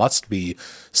thought there must be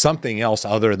something else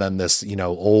other than this,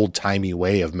 old-timey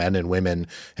way of men and women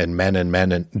and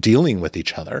men dealing with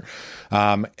each other.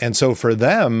 And so for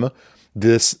them,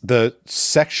 the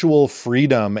sexual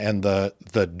freedom and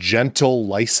the gentle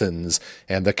license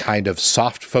and the kind of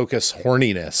soft focus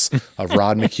horniness of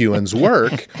Rod McEwen's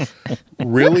work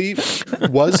really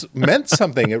meant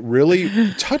something. It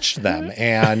really touched them,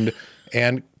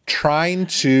 and trying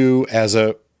to, as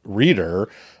a reader,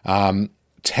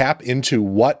 tap into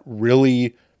what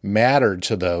really mattered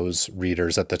to those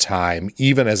readers at the time,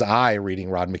 even as I, reading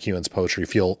Rod McEwen's poetry,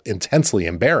 feel intensely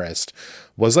embarrassed,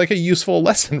 was like a useful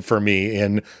lesson for me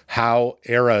in how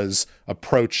eras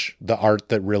approach the art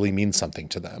that really means something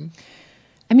to them.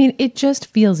 It just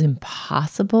feels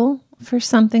impossible for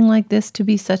something like this to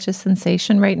be such a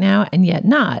sensation right now, and yet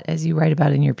not, as you write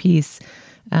about in your piece.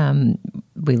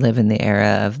 We live in the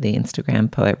era of the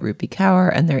Instagram poet Rupi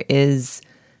Kaur, and there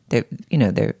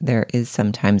is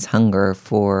sometimes hunger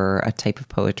for a type of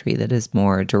poetry that is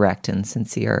more direct and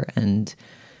sincere and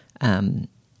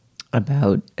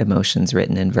about emotions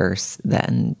written in verse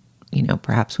than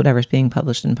perhaps whatever's being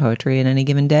published in poetry in any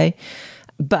given day.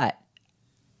 But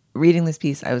reading this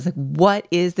piece, I was like, what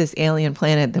is this alien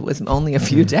planet that was only a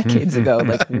few decades ago?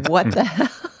 Like, what the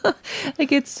hell?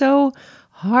 Like, it's so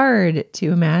hard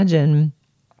to imagine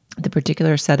the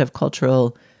particular set of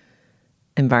cultural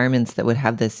environments that would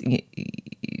have this.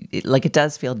 Like, it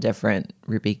does feel different,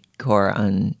 Ruby Kaur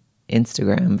on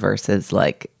Instagram versus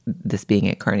like this being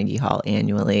at Carnegie Hall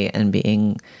annually and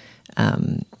being,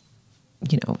 on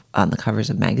the covers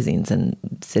of magazines and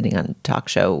sitting on talk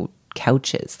show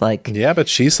couches. Like, yeah, but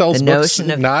she sells books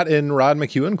not in Rod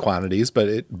McEwen quantities,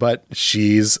 but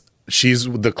she's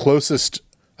the closest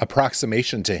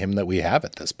approximation to him that we have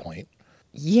at this point.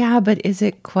 Yeah, but is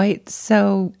it quite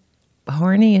so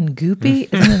horny and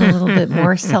goopy? Isn't it a little bit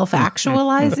more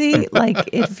self-actualizing? Like,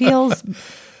 it feels.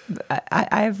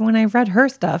 When I read her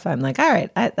stuff, I'm like, all right,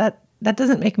 that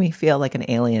doesn't make me feel like an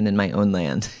alien in my own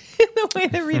land in the way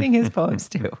that reading his poems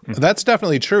do. That's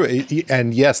definitely true.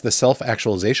 And yes, the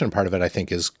self-actualization part of it, I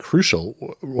think, is crucial.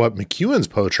 What McEwen's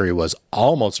poetry was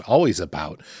almost always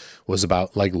about was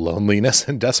about like loneliness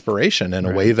and desperation in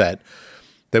a way that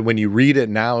when you read it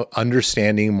now,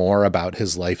 understanding more about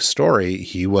his life story,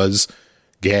 he was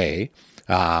gay.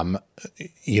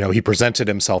 He presented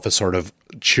himself as sort of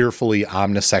cheerfully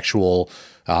omnisexual,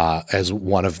 as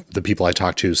one of the people I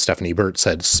talked to, Stephanie Burt,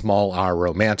 said, small r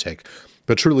romantic.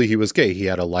 But truly, he was gay. He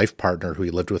had a life partner who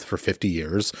he lived with for 50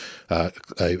 years, a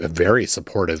very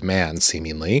supportive man,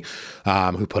 seemingly,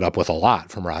 who put up with a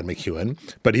lot from Rod McEwen.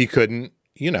 But he couldn't,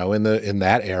 in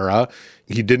that era,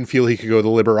 he didn't feel he could go the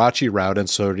Liberace route, and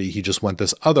so he just went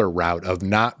this other route of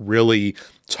not really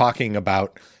talking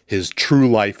about his true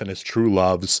life and his true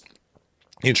loves,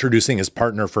 introducing his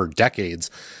partner for decades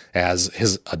as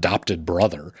his adopted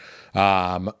brother,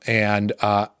 and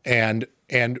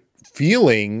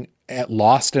feeling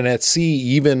lost and at sea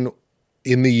even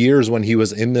in the years when he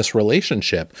was in this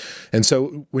relationship. And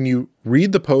so when you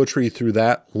read the poetry through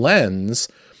that lens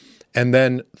and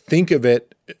then think of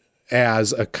it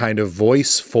as a kind of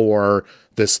voice for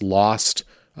this lost,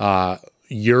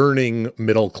 yearning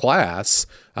middle class,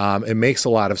 it makes a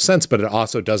lot of sense, but it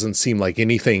also doesn't seem like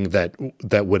anything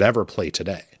that would ever play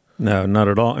today. No, not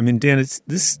at all. I mean, Dan,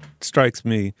 this strikes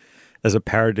me as a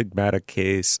paradigmatic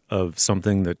case of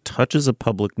something that touches a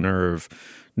public nerve.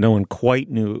 No one quite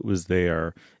knew it was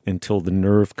there until the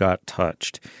nerve got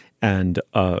touched, and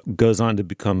goes on to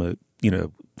become a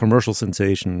commercial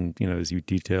sensation. As you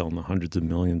detail in the hundreds of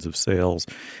millions of sales,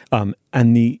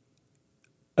 and the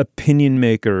opinion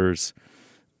makers.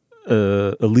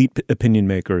 Elite opinion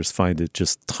makers find it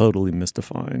just totally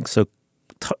mystifying. So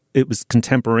it was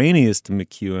contemporaneous to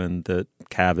McEwen that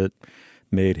Cavett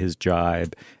made his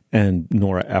jibe, and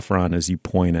Nora Ephron, as you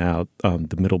point out,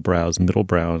 the middle brow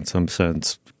in some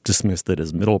sense, dismissed it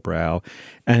as middle brow,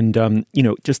 and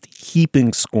just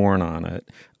heaping scorn on it,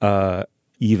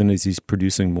 even as he's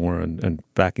producing more and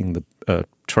backing the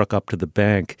truck up to the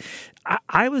bank.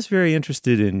 I was very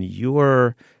interested in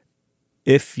your,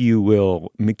 if you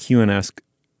will, McEwen-esque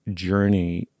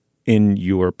journey in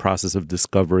your process of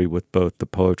discovery with both the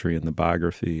poetry and the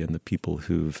biography and the people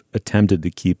who've attempted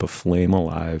to keep a flame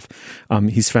alive.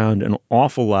 He's found an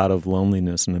awful lot of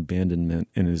loneliness and abandonment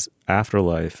in his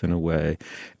afterlife in a way.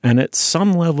 And at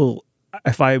some level,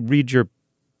 if I read your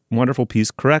wonderful piece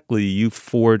correctly, you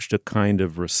forged a kind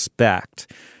of respect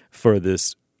for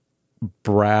this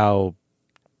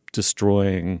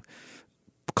brow-destroying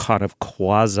kind of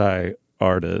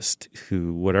quasi-artist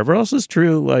who, whatever else is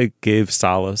true, like gave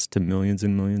solace to millions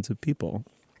and millions of people.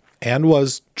 And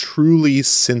was truly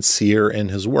sincere in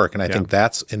his work. And I think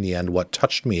that's, in the end, what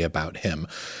touched me about him.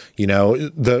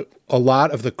 A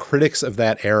lot of the critics of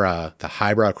that era, the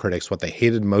highbrow critics, what they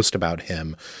hated most about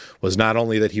him was not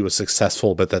only that he was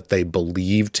successful, but that they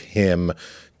believed him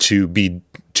to be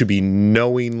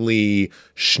knowingly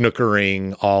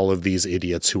schnookering all of these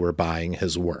idiots who were buying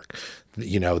his work.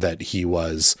 That he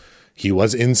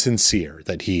was insincere,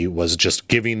 that he was just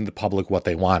giving the public what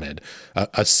they wanted.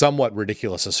 A somewhat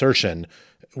ridiculous assertion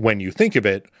when you think of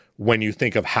it, when you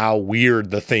think of how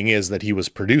weird the thing is that he was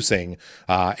producing.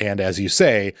 And as you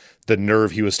say, the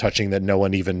nerve he was touching that no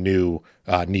one even knew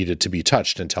needed to be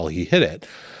touched until he hit it.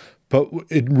 But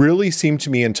it really seemed to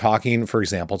me in talking, for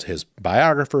example, to his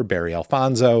biographer, Barry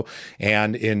Alfonso,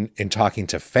 and in talking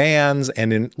to fans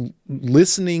and in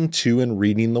listening to and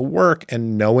reading the work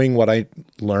and knowing what I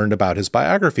learned about his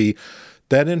biography,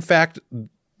 that in fact,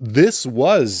 this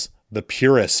was the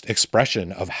purest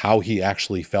expression of how he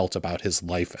actually felt about his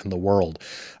life and the world.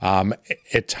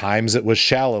 At times it was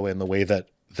shallow in the way that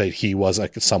he was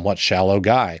a somewhat shallow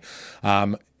guy,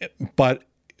 but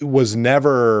it was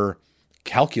never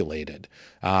calculated.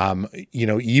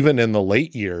 Even in the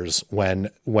late years when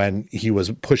he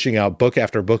was pushing out book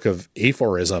after book of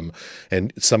aphorism,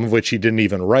 and some of which he didn't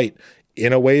even write,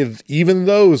 in a way, even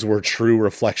those were true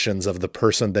reflections of the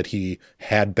person that he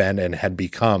had been and had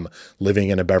become, living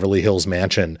in a Beverly Hills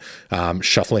mansion,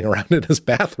 shuffling around in his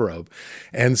bathrobe.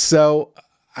 And so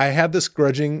I had this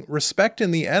grudging respect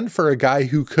in the end for a guy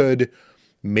who could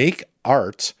make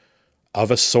art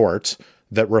of a sort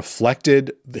that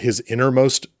reflected his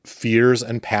innermost fears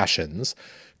and passions,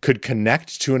 could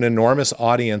connect to an enormous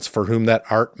audience for whom that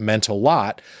art meant a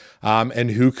lot,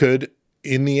 and who could,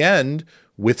 in the end,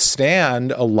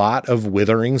 withstand a lot of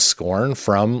withering scorn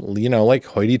from, like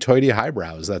hoity-toity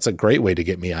highbrows. That's a great way to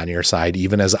get me on your side,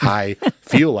 even as I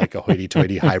feel like a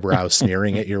hoity-toity highbrow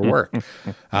sneering at your work.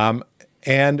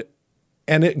 And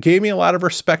it gave me a lot of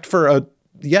respect for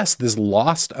this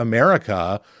lost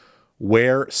America,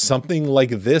 where something like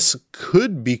this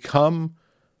could become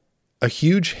a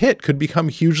huge hit, could become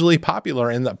hugely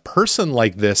popular. And a person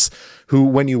like this, who,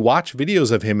 when you watch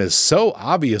videos of him, is so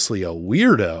obviously a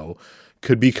weirdo,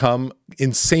 could become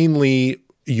insanely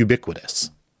ubiquitous.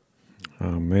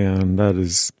 Oh, man, that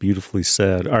is beautifully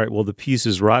said. All right, well, the piece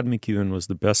is Rod McKuen was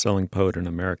the best-selling poet in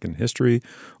American history.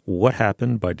 What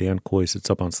Happened by Dan Kois. It's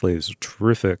up on Slate. It's a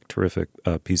terrific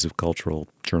piece of cultural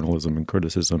journalism and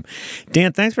criticism.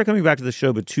 Dan, thanks for coming back to the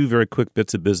show, but two very quick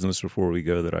bits of business before we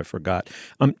go that I forgot.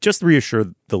 Just to reassure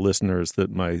the listeners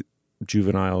that my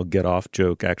juvenile get-off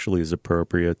joke actually is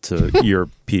appropriate to your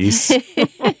piece.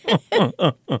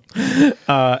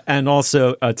 And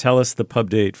also tell us the pub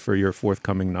date for your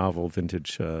forthcoming novel,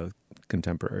 Vintage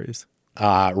Contemporaries.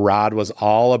 Rod was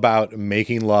all about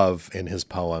making love in his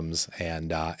poems,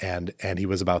 and he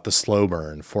was about the slow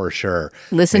burn for sure.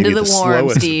 Listen to the warm,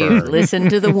 Steve. Burn. Listen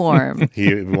to the warm.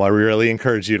 We really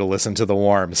encourage you to listen to the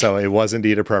warm. So it was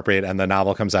indeed appropriate, and the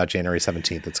novel comes out January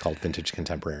 17th. It's called Vintage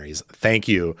Contemporaries. Thank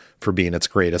you for being its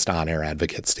greatest on-air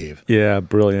advocate, Steve. Yeah,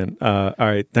 brilliant. All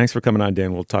right, thanks for coming on,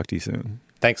 Dan. We'll talk to you soon.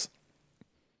 Thanks.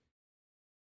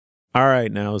 All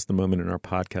right, now is the moment in our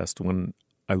podcast when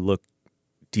I look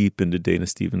deep into Dana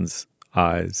Stevens'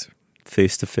 eyes,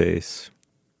 face to face,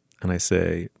 and I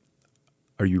say,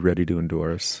 are you ready to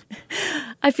endorse?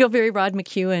 I feel very Rod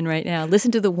McKuen right now.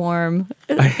 Listen to the warm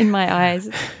in my eyes.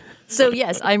 So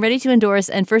yes, I'm ready to endorse.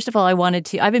 And first of all, I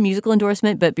have a musical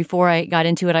endorsement, but before I got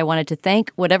into it, I wanted to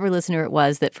thank whatever listener it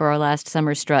was that for our last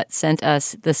summer strut sent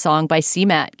us the song by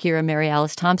CMAT, Kira Mary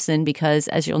Alice Thompson, because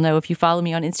as you'll know, if you follow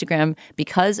me on Instagram,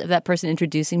 because of that person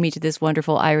introducing me to this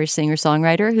wonderful Irish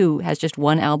singer-songwriter who has just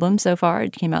one album so far,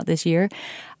 it came out this year,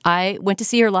 I went to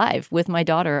see her live with my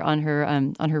daughter on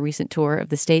her recent tour of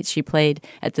the States. She played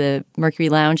at the Mercury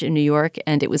Lounge in New York,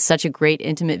 and it was such a great,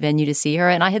 intimate venue to see her.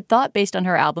 And I had thought, based on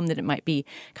her album, that it might be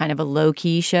kind of a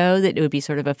low-key show, that it would be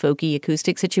sort of a folky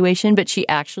acoustic situation. But she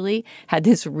actually had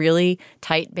this really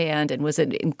tight band and was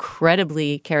an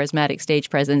incredibly charismatic stage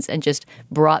presence and just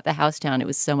brought the house down. It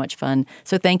was so much fun.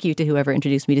 So thank you to whoever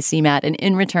introduced me to CMAT. And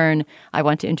in return, I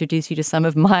want to introduce you to some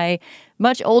of my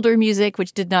much older music,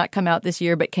 which did not come out this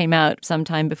year, but came out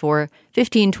sometime before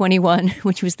 1521,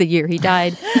 which was the year he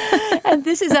died. And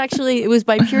this is actually, it was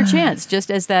by pure chance,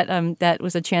 just as that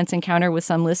was a chance encounter with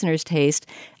some listeners' taste.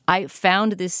 I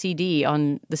found this CD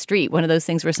on the street, one of those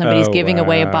things where somebody's giving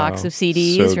away a box of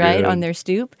CDs, so right, on their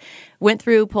stoop. Went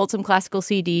through, pulled some classical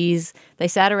CDs. They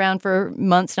sat around for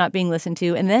months not being listened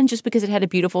to. And then just because it had a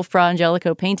beautiful Fra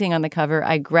Angelico painting on the cover,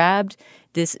 I grabbed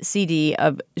this CD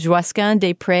of Joasquin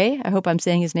des Prés. I hope I'm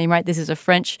saying his name right. This is a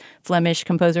French-Flemish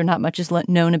composer. Not much is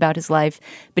known about his life.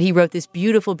 But he wrote this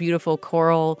beautiful, beautiful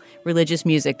choral religious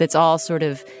music that's all sort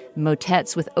of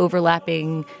motets with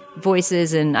overlapping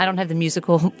voices. And I don't have the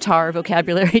musical tar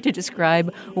vocabulary to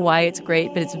describe why it's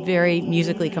great, but it's very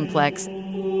musically complex.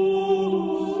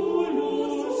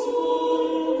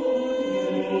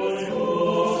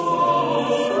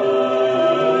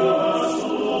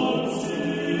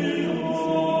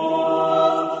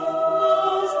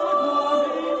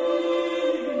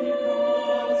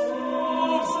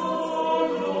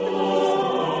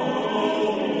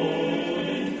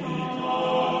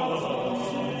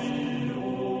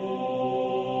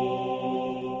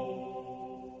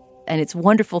 And it's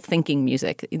wonderful thinking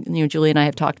music. Julie and I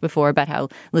have talked before about how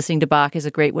listening to Bach is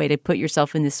a great way to put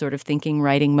yourself in this sort of thinking,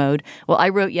 writing mode. Well, I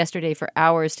wrote yesterday for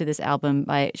hours to this album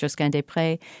by Joasquin des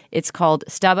Prés. It's called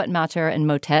Stabat Mater and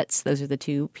Motets. Those are the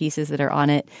two pieces that are on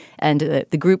it. And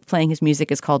the group playing his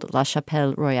music is called La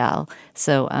Chapelle Royale.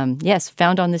 So, yes,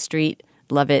 found on the street.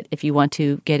 Love it. If you want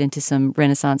to get into some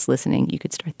Renaissance listening, you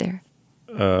could start there.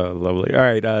 Lovely. All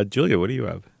right, Julia, what do you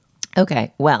have?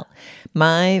 Okay, well,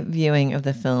 my viewing of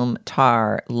the film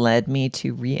Tar led me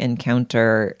to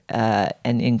re-encounter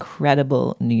an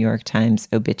incredible New York Times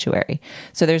obituary.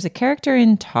 So there's a character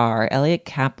in Tar, Elliot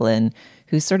Kaplan,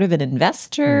 who's sort of an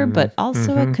investor, but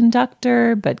also a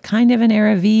conductor, but kind of an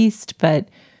Arabiste. But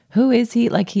who is he?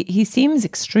 Like, he seems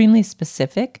extremely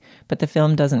specific, but the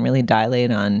film doesn't really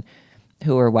dilate on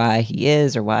who or why he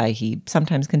is, or why he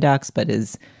sometimes conducts, but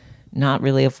is not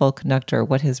really a full conductor,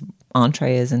 what his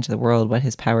entree is into the world, what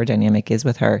his power dynamic is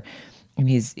with her. And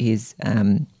he's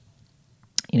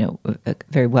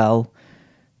very well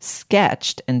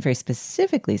sketched and very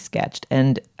specifically sketched.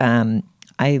 And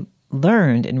I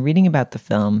learned in reading about the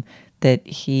film that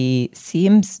he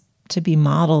seems to be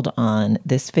modeled on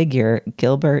this figure,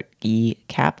 Gilbert E.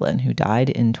 Kaplan, who died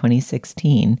in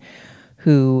 2016,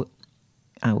 who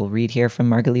I will read here from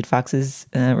Marguerite Fox's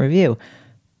review,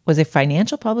 was a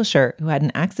financial publisher who had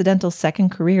an accidental second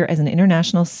career as an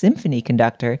international symphony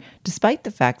conductor, despite the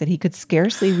fact that he could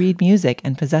scarcely read music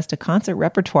and possessed a concert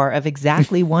repertoire of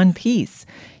exactly one piece.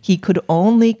 He could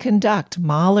only conduct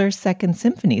Mahler's Second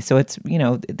Symphony. So it's,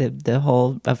 the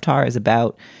whole of Tar is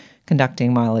about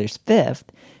conducting Mahler's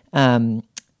Fifth.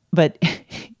 But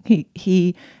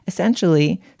he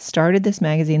essentially started this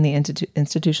magazine, The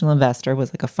Institutional Investor,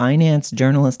 was like a finance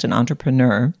journalist and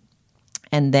entrepreneur,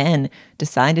 and then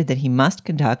decided that he must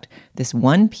conduct this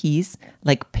one piece,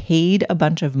 like paid a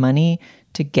bunch of money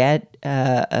to get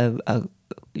a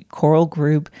choral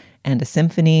group and a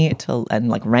symphony and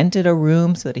like rented a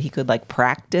room so that he could like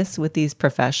practice with these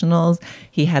professionals.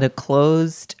 He had a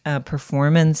closed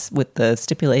performance with the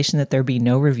stipulation that there be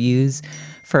no reviews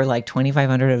for like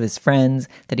 2,500 of his friends,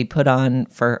 that he put on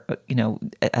for,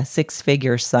 a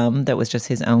six-figure sum that was just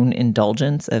his own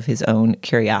indulgence of his own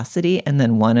curiosity. And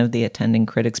then one of the attending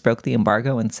critics broke the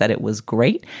embargo and said it was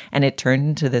great. And it turned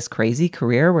into this crazy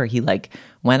career where he like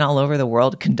went all over the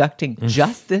world conducting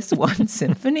just this one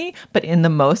symphony, but in the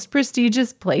most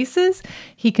prestigious places.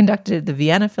 He conducted the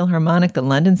Vienna Philharmonic, the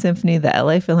London Symphony, the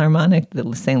LA Philharmonic,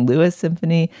 the St. Louis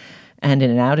Symphony, and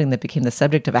in an outing that became the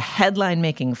subject of a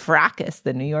headline-making fracas,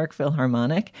 the New York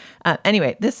Philharmonic.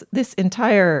 Anyway, this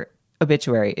entire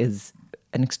obituary is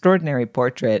an extraordinary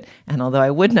portrait, and although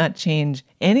I would not change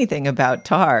anything about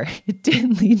Tar, it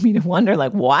did lead me to wonder,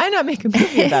 like, why not make a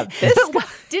movie about this guy?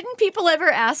 Didn't people ever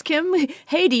ask him,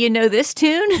 "Hey, do you know this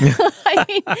tune?" I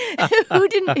mean,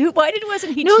 why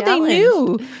wasn't he? No, challenged? They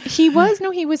knew he was.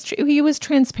 No, he was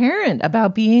transparent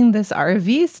about being this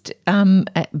Arabiste,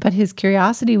 but his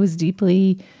curiosity was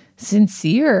deeply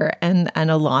sincere, and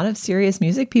a lot of serious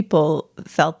music people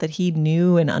felt that he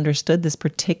knew and understood this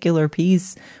particular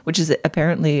piece, which is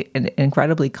apparently an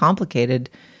incredibly complicated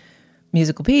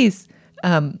musical piece,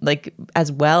 like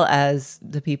as well as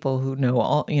the people who know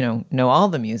all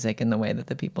the music in the way that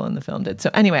the people in the film did.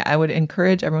 So anyway, I would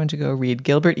encourage everyone to go read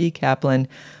Gilbert E. Kaplan,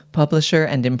 publisher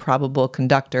and improbable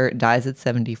conductor, dies at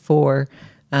 74.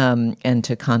 And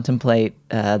to contemplate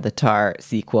the Tar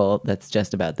sequel that's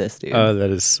just about this dude. Oh, that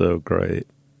is so great.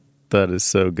 That is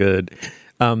so good.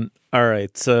 All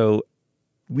right. So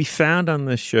we found on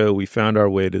this show, we found our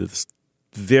way to this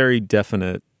very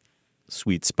definite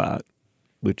sweet spot,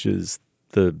 which is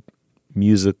the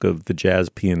music of the jazz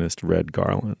pianist Red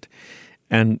Garland.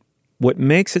 And what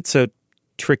makes it so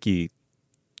tricky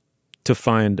to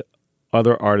find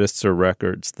other artists or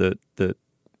records that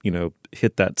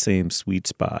hit that same sweet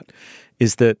spot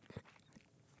is that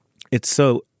it's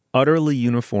so utterly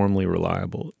uniformly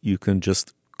reliable. You can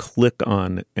just click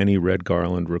on any Red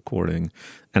Garland recording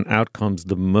and out comes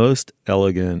the most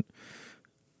elegant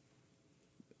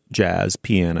jazz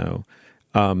piano.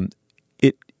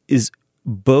 It is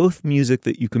both music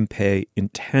that you can pay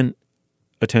intent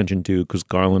attention to, because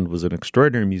Garland was an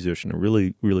extraordinary musician, a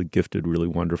really, really gifted, really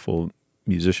wonderful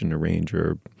musician,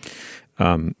 arranger.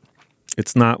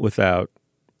 It's not without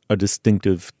a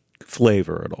distinctive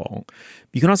flavor at all.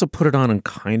 You can also put it on and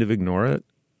kind of ignore it.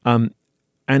 And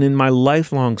in my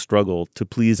lifelong struggle to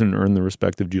please and earn the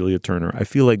respect of Julia Turner, I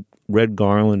feel like Red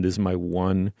Garland is my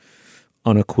one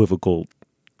unequivocal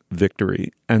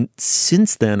victory. And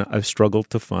since then, I've struggled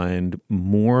to find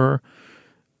more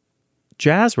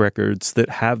jazz records that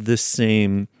have this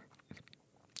same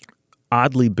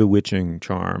oddly bewitching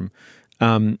charm.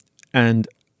 And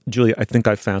Julia, I think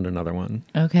I found another one.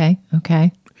 Okay.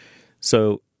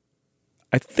 So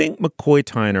I think McCoy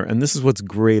Tyner, and this is what's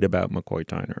great about McCoy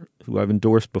Tyner, who I've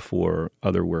endorsed before,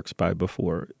 other works by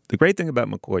before. The great thing about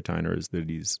McCoy Tyner is that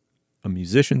he's a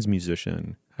musician's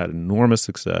musician, had enormous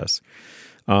success,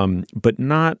 but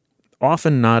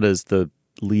often not as the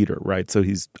leader, right? So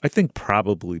he's, I think,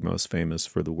 probably most famous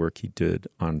for the work he did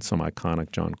on some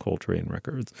iconic John Coltrane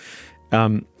records.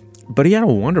 But he had a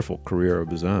wonderful career of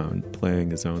his own,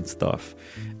 playing his own stuff.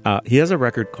 He has a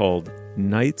record called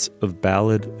Nights of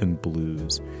Ballad and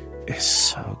Blues. It's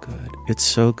so good. It's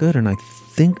so good. And I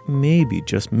think maybe,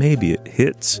 just maybe, it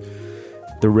hits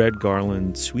the Red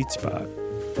Garland sweet spot.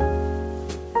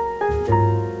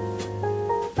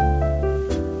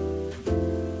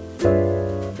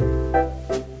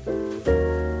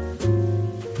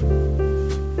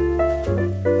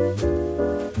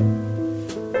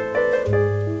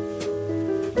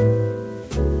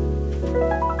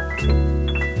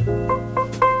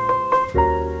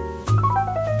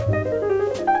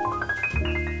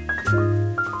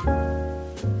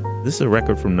 This is a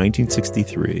record from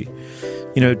 1963.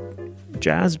 You know,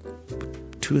 jazz,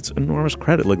 to its enormous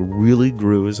credit, like really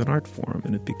grew as an art form,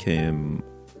 and it became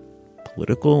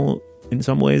political in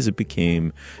some ways. It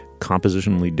became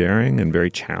compositionally daring and very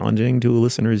challenging to a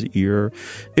listener's ear.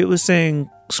 It was saying,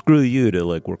 screw you to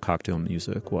like, we're cocktail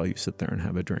music while you sit there and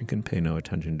have a drink and pay no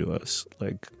attention to us.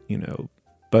 Like, you know,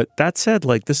 but that said,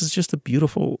 like, this is just a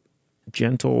beautiful,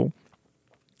 gentle,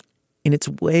 in its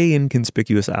way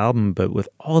inconspicuous album, but with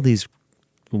all these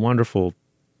wonderful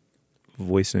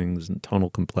voicings and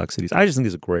tonal complexities. I just think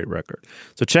it's a great record.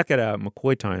 So check it out,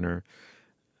 McCoy Tyner,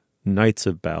 Nights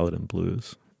of Ballad and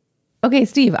Blues. Okay,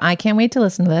 Steve, I can't wait to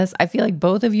listen to this. I feel like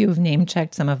both of you have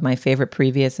name-checked some of my favorite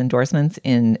previous endorsements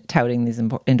in touting these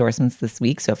endorsements this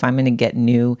week. So if I'm going to get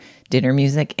new dinner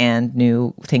music and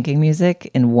new thinking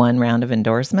music in one round of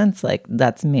endorsements, like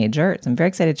that's major. So I'm very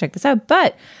excited to check this out.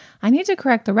 But I need to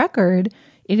correct the record.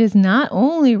 It is not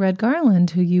only Red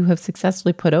Garland who you have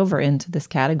successfully put over into this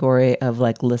category of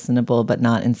like listenable but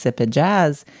not insipid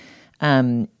jazz.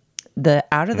 The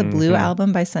Out of the Blue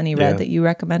album by Sonny Red that you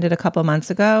recommended a couple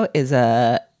months ago is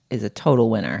a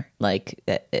total winner. Like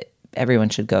everyone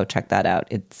should go check that out.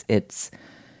 It's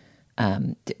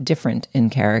different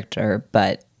in character,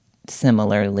 but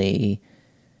similarly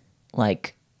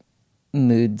like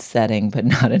mood setting, but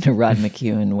not in a Rod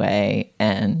McEwen way,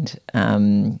 and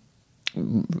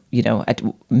you know,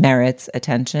 merits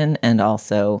attention, and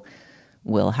also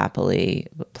will happily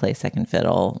play second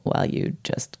fiddle while you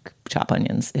just chop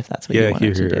onions if that's what you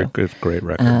wanted to do. Good, great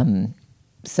record.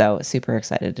 So super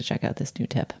excited to check out this new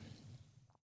tip.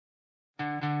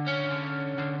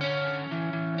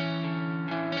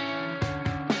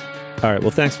 All right,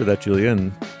 well, thanks for that, Julia,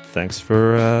 and thanks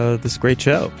for this great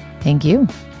show. Thank you.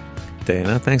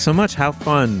 Dana, thanks so much. How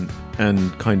fun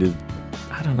and kind of,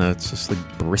 I don't know, it's just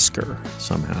like brisker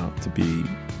somehow to be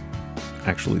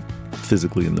actually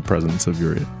physically in the presence of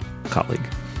your colleague.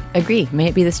 Agree. May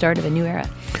it be the start of a new era.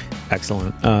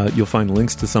 Excellent. You'll find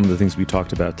links to some of the things we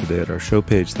talked about today at our show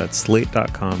page. That's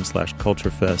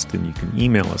slate.com/culturefest, and you can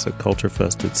email us at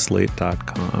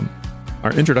culturefest@slate.com.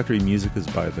 Our introductory music is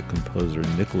by the composer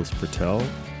Nicholas Bertel.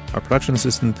 Our production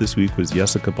assistant this week was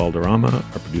Jessica Balderrama.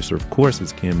 Our producer, of course,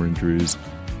 is Cameron Drews.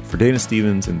 For Dana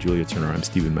Stevens and Julia Turner, I'm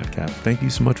Stephen Metcalf. Thank you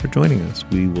so much for joining us.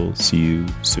 We will see you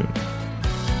soon.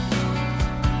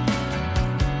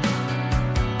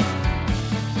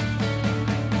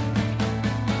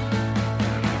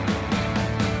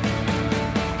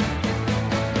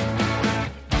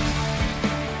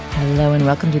 Hello and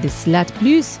welcome to the Slate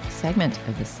Plus segment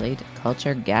of the Slate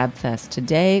Culture Gabfest.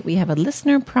 Today we have a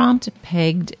listener prompt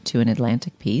pegged to an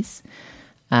Atlantic piece.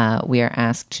 We are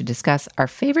asked to discuss our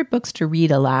favorite books to read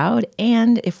aloud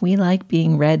and if we like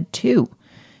being read to.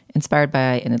 Inspired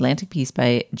by an Atlantic piece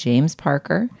by James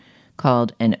Parker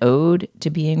called An Ode to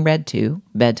Being Read To,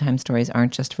 Bedtime Stories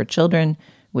Aren't Just for Children,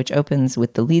 which opens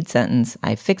with the lead sentence,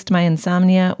 I fixed my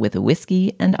insomnia with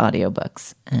whiskey and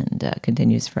audiobooks, and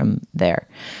continues from there.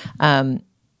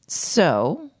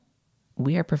 So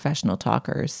we are professional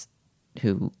talkers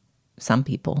who some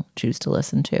people choose to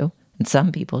listen to, and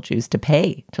some people choose to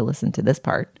pay to listen to this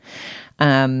part.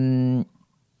 So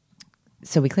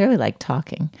we clearly like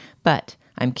talking, but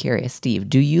I'm curious, Steve,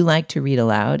 do you like to read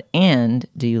aloud and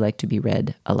do you like to be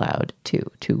read aloud too?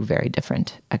 Two very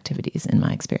different activities in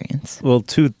my experience. Well,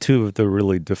 two of the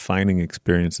really defining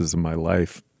experiences of my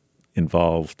life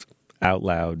involved out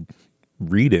loud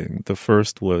reading. The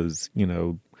first was,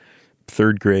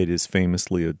 third grade is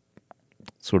famously a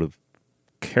sort of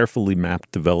carefully mapped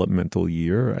developmental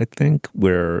year, I think,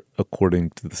 where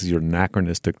according to this is your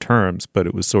anachronistic terms, but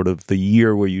it was sort of the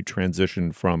year where you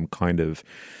transition from kind of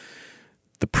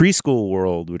the preschool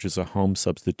world, which is a home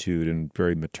substitute and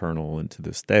very maternal, and to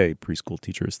this day, preschool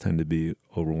teachers tend to be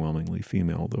overwhelmingly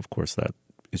female. Though, of course, that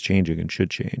is changing and should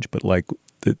change. But like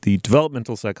the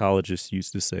developmental psychologists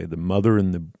used to say, the mother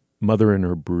and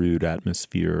her brood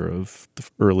atmosphere of the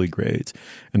early grades.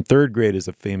 And third grade is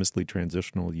a famously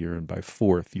transitional year, and by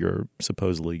fourth, you're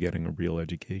supposedly getting a real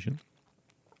education.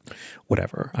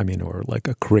 whatever. I mean, or like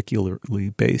a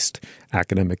curricularly based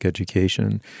academic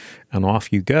education, and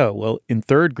off you go. Well, in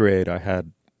third grade, I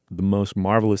had the most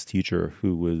marvelous teacher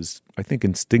who was, I think,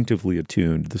 instinctively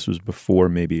attuned. This was before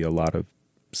maybe a lot of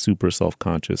super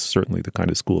self-conscious, certainly the kind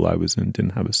of school I was in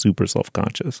didn't have a super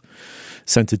self-conscious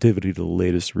sensitivity to the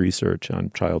latest research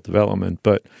on child development.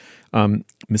 But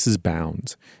Mrs.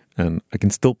 Bounds, and I can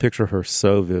still picture her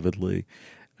so vividly.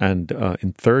 And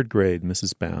in third grade,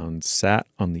 Mrs. Bounds sat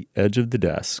on the edge of the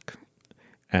desk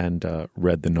and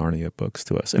read the Narnia books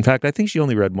to us. In fact, I think she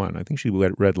only read one. I think she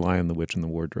read Lion, the Witch, and the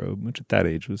Wardrobe, which at that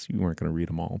age was, you weren't going to read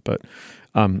them all. But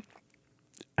and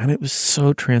it was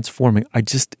so transforming.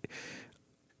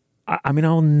 I mean,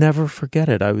 I'll never forget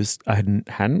it. I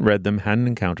hadn't read them, hadn't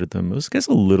encountered them. It was, I guess,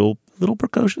 a little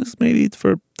precocious maybe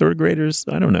for third graders.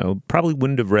 I don't know. Probably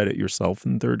wouldn't have read it yourself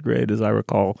in third grade, as I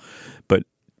recall. But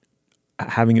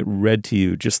having it read to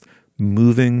you, just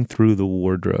moving through the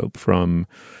wardrobe from,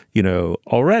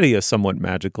 already a somewhat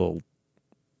magical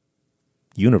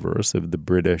universe of the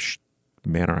British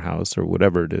manor house or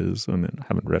whatever it is. I mean, I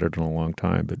haven't read it in a long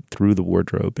time, but through the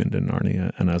wardrobe into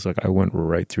Narnia. And I was like, I went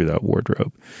right through that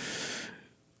wardrobe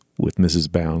with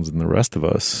Mrs. Bounds and the rest of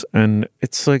us. And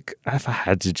it's like, if I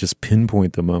had to just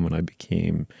pinpoint the moment I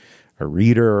became a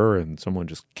reader and someone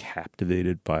just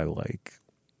captivated by like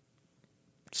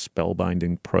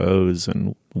spellbinding prose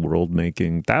and world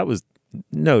making, that was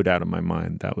no doubt in my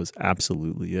mind. That was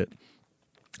absolutely it.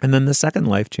 And then the second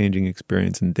life-changing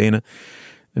experience, and Dana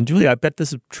and Julie, I bet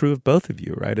this is true of both of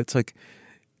you, right? It's like,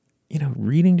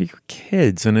 reading to your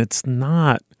kids, and it's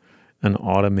not an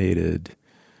automated,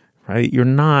 right? You're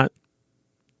not,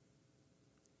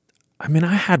 I mean,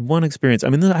 I had one experience. I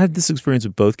mean, I had this experience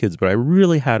with both kids, but I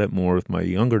really had it more with my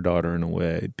younger daughter in a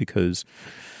way, because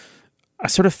I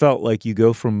sort of felt like you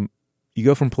go from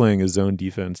playing a zone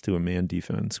defense to a man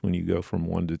defense when you go from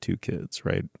 1 to 2 kids,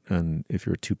 right? And if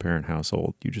you're a 2-parent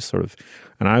household, you just sort of,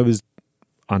 and I was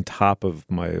on top of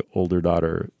my older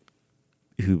daughter,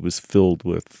 who was filled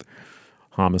with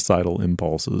homicidal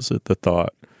impulses at the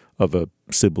thought of a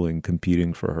sibling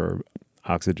competing for her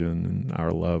oxygen and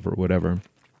our love or whatever.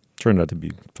 Turned out to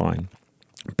be fine.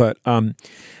 But,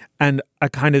 and I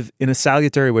kind of, in a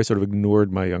salutary way, sort of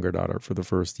ignored my younger daughter for the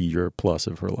first year plus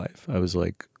of her life. I was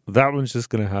like, that one's just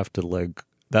going to have to, like,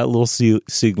 that little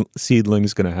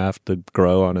seedling's going to have to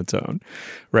grow on its own,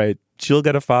 right? She'll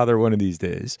get a father one of these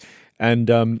days. And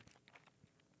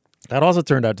that also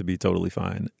turned out to be totally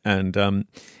fine. And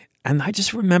I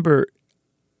just remember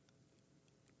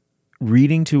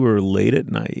reading to her late at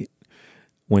night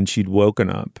when she'd woken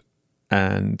up.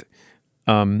 And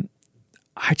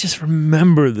I just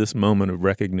remember this moment of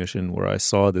recognition where I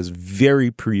saw this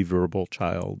very pre-verbal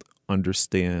child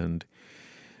understand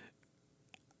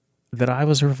that I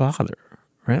was her father,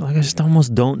 right? Like, I just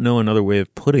almost don't know another way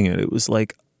of putting it. It was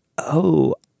like,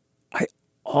 oh, I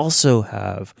also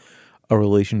have a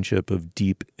relationship of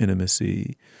deep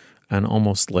intimacy and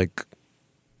almost like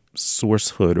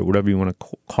sourcehood or whatever you want to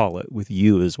call it with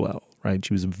you as well, right?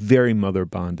 She was a very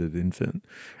mother-bonded infant.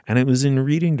 And it was in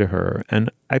reading to her, and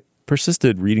I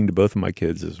persisted reading to both of my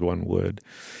kids as one would.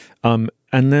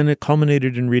 And then it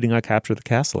culminated in reading I Capture the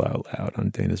Castle out loud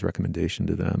on Dana's recommendation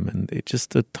to them. And it's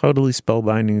just a totally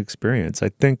spellbinding experience. I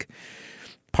think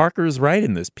Parker's right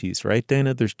in this piece, right,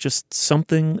 Dana? There's just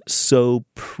something so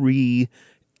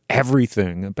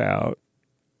pre-everything about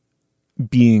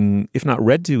being, if not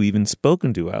read to, even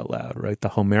spoken to out loud, right? The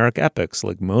Homeric epics,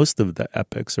 like most of the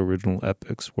epics, original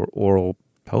epics, were oral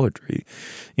poetry.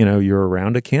 You're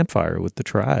around a campfire with the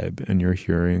tribe and you're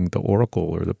hearing the oracle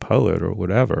or the poet or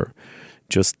whatever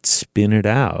just spin it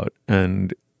out.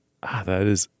 And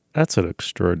that's an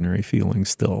extraordinary feeling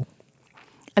still.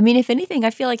 I mean, if anything,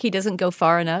 I feel like he doesn't go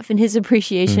far enough in his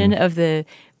appreciation of the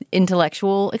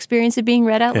intellectual experience of being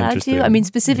read out loud to. I mean,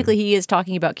 specifically, he is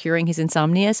talking about curing his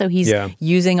insomnia, so he's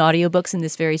using audiobooks in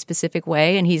this very specific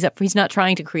way, and he's not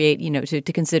trying to create,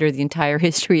 to consider the entire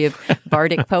history of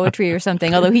bardic poetry or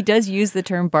something, although he does use the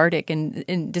term bardic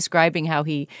in describing how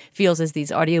he feels as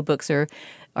these audiobooks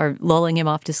are lulling him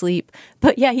off to sleep.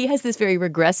 But yeah, he has this very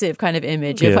regressive kind of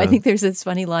image. I think there's this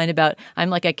funny line about, I'm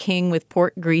like a king with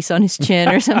pork grease on his chin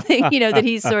or something, that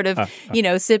he's sort of,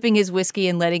 sipping his whiskey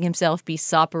and letting himself be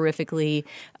soporifically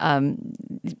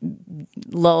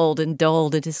lulled and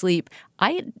dulled into sleep.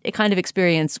 I kind of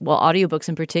experience, audiobooks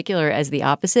in particular, as the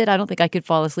opposite. I don't think I could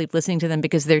fall asleep listening to them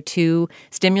because they're too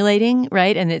stimulating,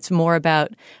 right? And it's more about,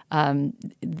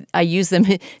 I use them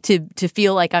to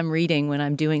feel like I'm reading when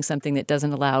I'm doing something that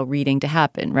doesn't allow reading to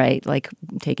happen, right? Like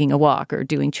taking a walk or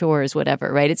doing chores,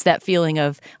 whatever, right? It's that feeling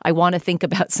of, I want to think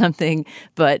about something,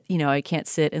 but, I can't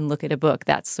sit and look at a book.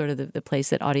 That's sort of the place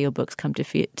that audiobooks come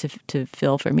to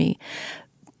fill for me.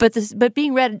 But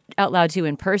being read out loud to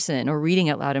in person, or reading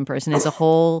out loud in person, is a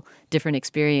whole different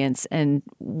experience, and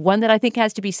one that I think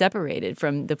has to be separated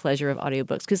from the pleasure of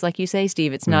audiobooks. Because like you say,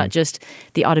 Steve, it's not just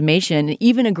the automation.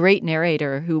 Even a great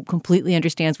narrator who completely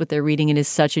understands what they're reading and is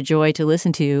such a joy to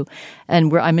listen to,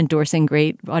 and I'm endorsing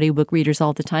great audiobook readers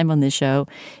all the time on this show,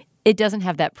 it doesn't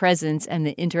have that presence and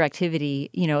the interactivity,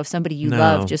 of somebody you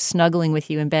love just snuggling with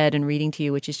you in bed and reading to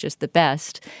you, which is just the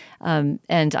best. And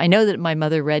I know that my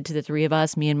mother read to the three of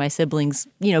us, me and my siblings,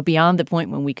 beyond the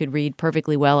point when we could read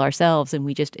perfectly well ourselves, and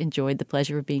we just enjoyed the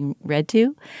pleasure of being read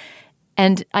to.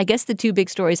 And I guess the two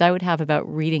big stories I would have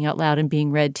about reading out loud and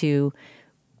being read to,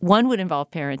 one would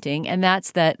involve parenting, and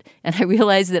that's that, and I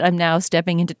realize that I'm now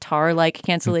stepping into Tar-like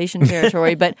cancellation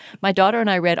territory, but my daughter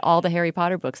and I read all the Harry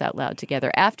Potter books out loud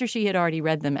together after she had already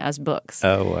read them as books.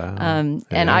 Oh, wow.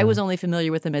 And I was only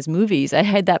familiar with them as movies. I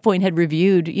at that point had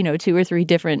reviewed, 2 or 3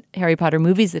 different Harry Potter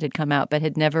movies that had come out, but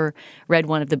had never read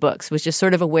one of the books, was just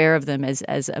sort of aware of them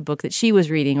as a book that she was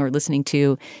reading or listening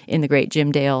to in the great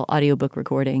Jim Dale audiobook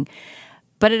recording.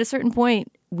 But at a certain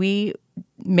point, we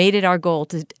made it our goal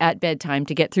at bedtime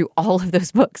to get through all of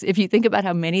those books. If you think about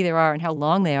how many there are and how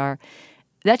long they are,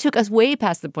 that took us way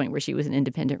past the point where she was an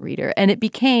independent reader. And it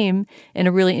became, in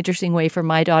a really interesting way for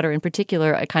my daughter in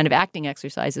particular, a kind of acting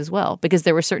exercise as well, because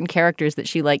there were certain characters that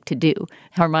she liked to do.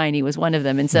 Hermione was one of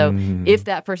them. And so if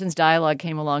that person's dialogue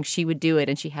came along, she would do it,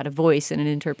 and she had a voice and an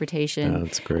interpretation. Oh,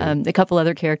 that's great. A couple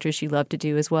other characters she loved to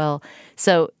do as well.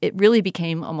 So it really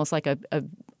became almost like a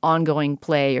ongoing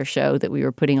play or show that we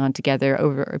were putting on together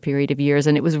over a period of years.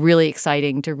 And it was really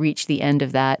exciting to reach the end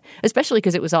of that, especially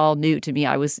because it was all new to me.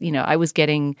 I was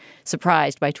getting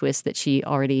surprised by twists that she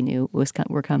already knew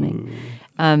were coming.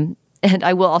 And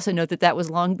I will also note that was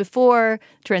long before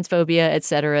transphobia, et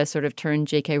cetera, sort of turned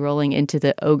J.K. Rowling into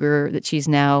the ogre that she's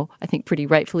now, I think, pretty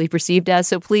rightfully perceived as.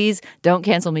 So please don't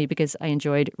cancel me, because I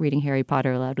enjoyed reading Harry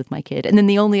Potter aloud with my kid. And then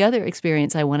the only other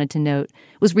experience I wanted to note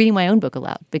was reading my own book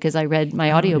aloud, because I read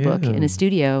my audiobook in a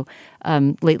studio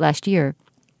late last year,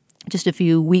 just a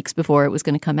few weeks before it was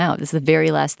going to come out. This is the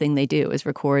very last thing they do, is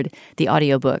record the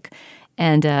audiobook.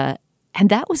 And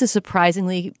that was a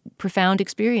surprisingly profound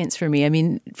experience for me. I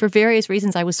mean, for various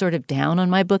reasons, I was sort of down on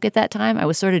my book at that time. I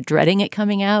was sort of dreading it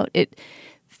coming out. It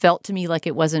felt to me like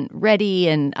it wasn't ready,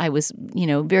 and I was,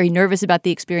 very nervous about the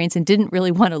experience and didn't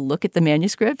really want to look at the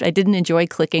manuscript. I didn't enjoy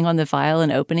clicking on the file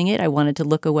and opening it. I wanted to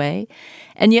look away.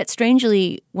 And yet,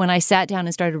 strangely, when I sat down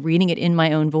and started reading it in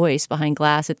my own voice behind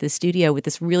glass at the studio with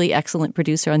this really excellent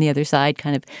producer on the other side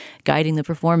kind of guiding the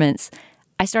performance,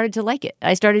 I started to like it.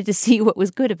 I started to see what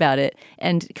was good about it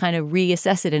and kind of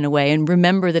reassess it in a way, and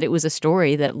remember that it was a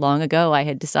story that long ago I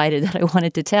had decided that I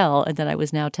wanted to tell, and that I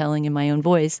was now telling in my own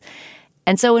voice.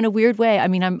 And so in a weird way, I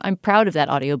mean, I'm proud of that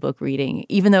audiobook reading,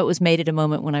 even though it was made at a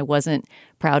moment when I wasn't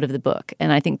proud of the book.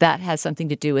 And I think that has something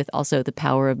to do with also the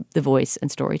power of the voice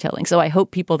and storytelling. So I hope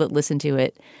people that listen to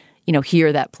it,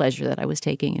 hear that pleasure that I was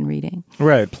taking in reading.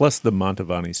 Right. Plus the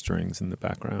Mantovani strings in the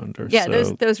background.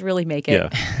 Those really make it. Yeah,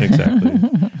 exactly.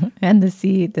 And the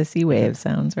sea wave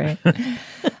sounds, right?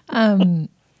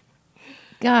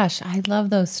 Gosh, I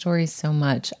love those stories so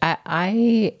much.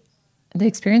 The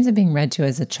experience of being read to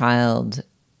as a child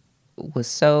was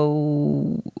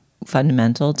so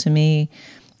fundamental to me.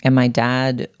 And my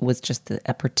dad was just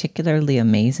a particularly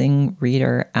amazing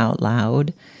reader out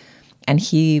loud. And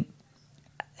the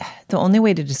only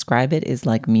way to describe it is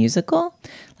like musical.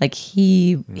 Like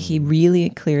he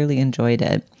really clearly enjoyed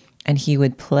it. And he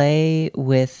would play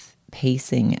with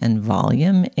pacing and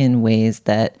volume in ways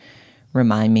that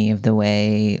remind me of the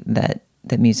way that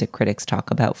music critics talk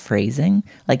about phrasing.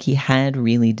 Like he had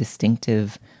really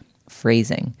distinctive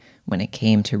phrasing when it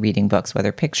came to reading books,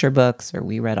 whether picture books or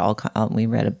we read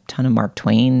a ton of Mark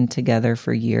Twain together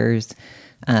for years.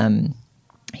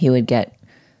 He would get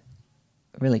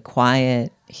really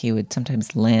quiet. He would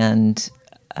sometimes land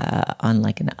on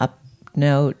like an up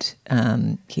note.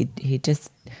 He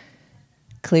just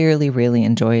clearly really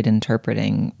enjoyed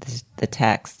interpreting the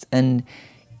texts. And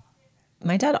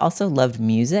my dad also loved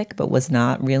music, but was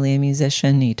not really a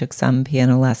musician. He took some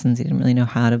piano lessons. He didn't really know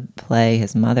how to play.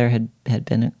 His mother had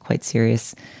been a quite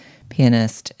serious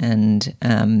pianist, and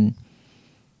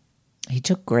he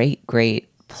took great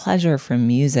pleasure from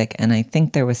music. And I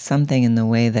think there was something in the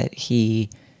way that he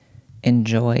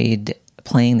enjoyed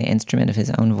playing the instrument of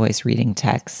his own voice, reading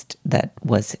text, that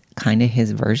was kind of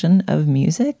his version of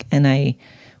music. And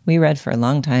we read for a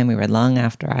long time. We read long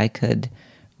after I could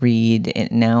read.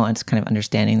 Now it's kind of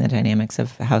understanding the dynamics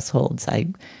of households.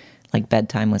 Like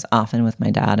bedtime was often with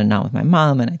my dad and not with my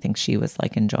mom. And I think she was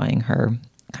like enjoying her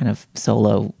kind of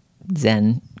solo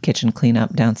Zen kitchen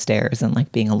cleanup downstairs and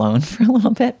like being alone for a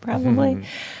little bit, probably.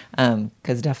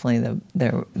 Because definitely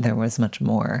there was much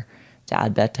more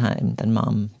dad bedtime than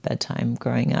mom bedtime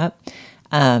growing up.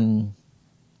 And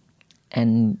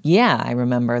yeah, I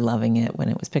remember loving it when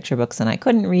it was picture books and I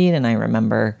couldn't read. And I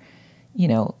remember,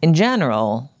 in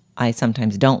general, I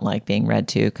sometimes don't like being read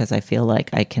to because I feel like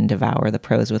I can devour the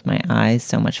prose with my eyes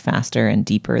so much faster and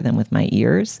deeper than with my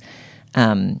ears.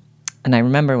 And I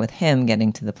remember with him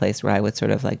getting to the place where I would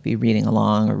sort of like be reading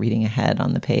along or reading ahead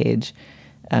on the page,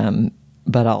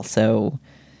 but also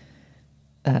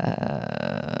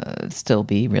still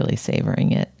be really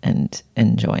savoring it and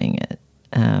enjoying it.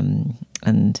 And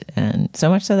so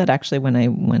much so that actually when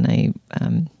I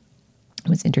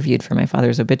was interviewed for my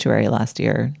father's obituary last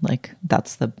year, like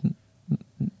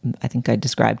I think I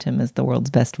described him as the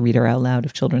world's best reader out loud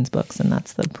of children's books, and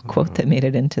that's the quote that made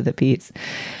it into the piece.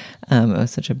 It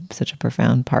was such a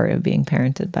profound part of being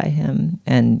parented by him,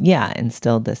 and yeah,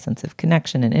 instilled this sense of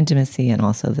connection and intimacy, and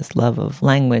also this love of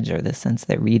language, or this sense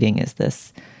that reading is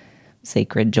this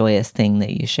sacred, joyous thing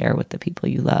that you share with the people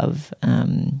you love,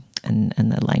 and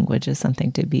the language is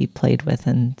something to be played with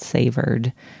and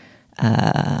savored,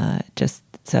 just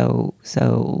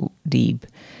so deep.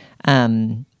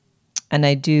 And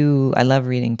I love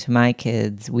reading to my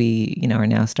kids. We, are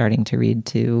now starting to read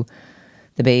to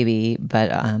the baby, but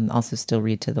also still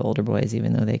read to the older boys,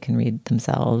 even though they can read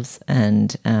themselves.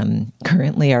 And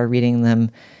currently are reading them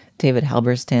David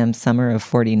Halberstam's Summer of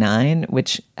 49,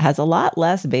 which has a lot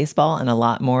less baseball and a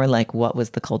lot more like what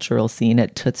was the cultural scene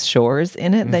at Toots Shores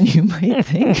in it than you might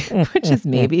think, which is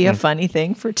maybe a funny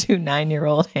thing for two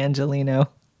 9-year-old Angelino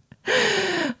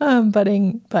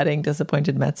budding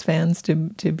disappointed Mets fans to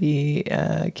be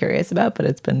curious about, but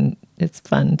it's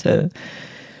fun to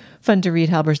read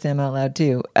Halberstam out loud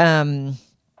too.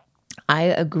 I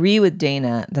agree with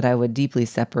Dana that I would deeply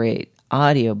separate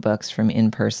audiobooks from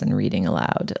in-person reading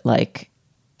aloud. Like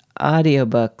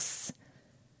audiobooks,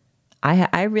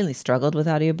 I really struggled with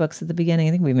audiobooks at the beginning.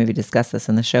 I think we maybe discussed this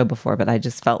in the show before, but I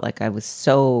just felt like I was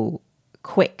so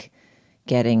quick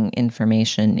getting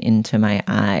information into my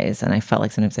eyes, and I felt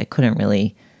like sometimes I couldn't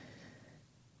really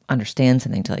understand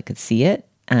something till I could see it.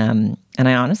 And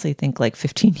I honestly think like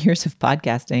 15 years of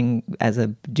podcasting as a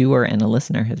doer and a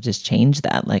listener have just changed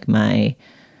that. Like my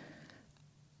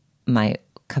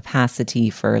capacity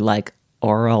for like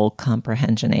oral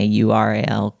comprehension,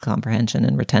 AURAL comprehension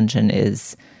and retention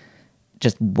is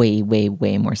just way, way,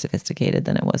 way more sophisticated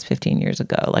than it was 15 years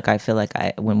ago. Like I feel like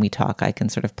when we talk, I can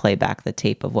sort of play back the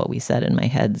tape of what we said in my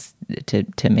head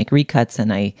to make recuts,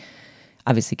 and I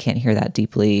obviously can't hear that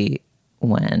deeply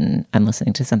when I'm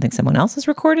listening to something someone else has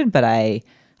recorded, but I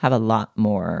have a lot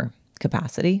more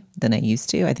capacity than I used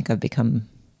to. I think I've become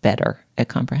better at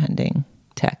comprehending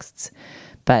texts.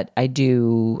 But I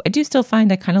do still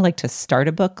find I kind of like to start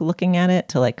a book looking at it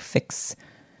to like fix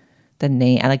the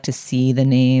name. I like to see the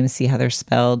names, see how they're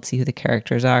spelled, see who the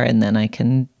characters are, and then I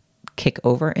can kick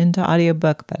over into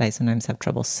audiobook, but I sometimes have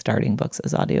trouble starting books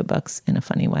as audiobooks in a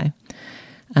funny way.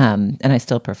 And I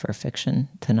still prefer fiction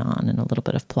to non and a little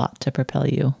bit of plot to propel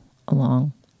you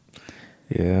along.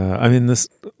 Yeah, I mean,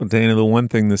 Dana, the one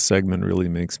thing this segment really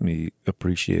makes me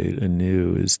appreciate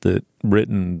anew is that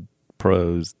written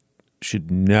prose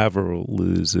should never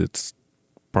lose its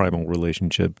primal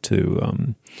relationship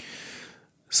to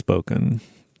spoken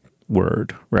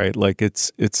word, right? Like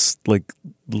it's like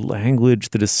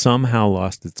language that has somehow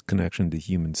lost its connection to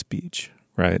human speech,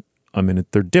 right? I mean,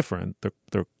 they're different.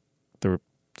 They're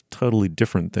totally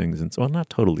different things, and well, not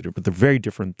totally different, but they're very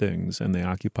different things, and they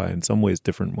occupy in some ways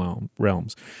different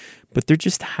realms. But there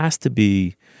just has to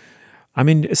be. I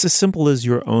mean, it's as simple as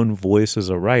your own voice as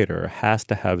a writer has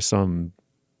to have some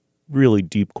really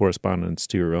deep correspondence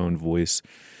to your own voice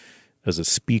as a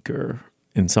speaker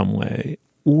in some way,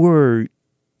 or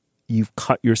you've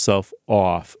cut yourself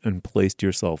off and placed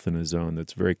yourself in a zone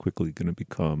that's very quickly going to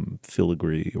become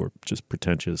filigree or just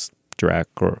pretentious dreck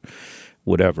or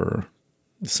whatever.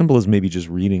 As simple as maybe just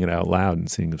reading it out loud and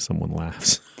seeing if someone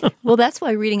laughs. Well, that's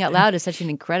why reading out loud is such an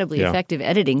incredibly effective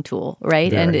editing tool, right?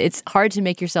 Very. And it's hard to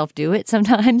make yourself do it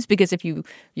sometimes because if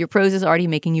your prose is already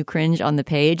making you cringe on the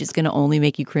page, it's going to only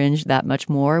make you cringe that much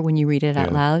more when you read it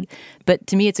out loud. But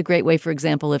to me, it's a great way, for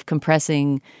example, of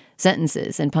compressing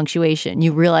sentences and punctuation.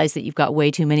 You realize that you've got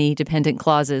way too many dependent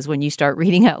clauses when you start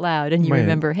reading out loud, and you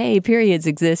remember, hey, periods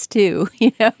exist too,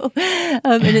 and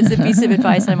it's a piece of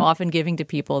advice I'm often giving to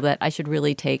people that I should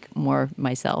really take more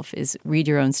myself, is read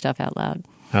your own stuff out loud.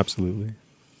 Absolutely.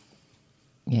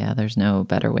 Yeah, there's no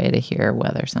better way to hear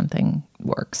whether something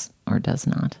works or does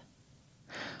not.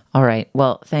 All right.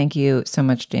 Well, thank you so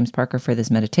much, James Parker, for this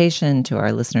meditation, to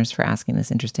our listeners for asking this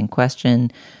interesting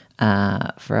question,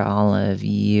 for all of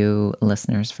you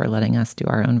listeners for letting us do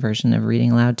our own version of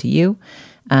reading aloud to you.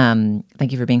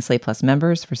 Thank you for being Slate Plus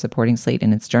members, for supporting Slate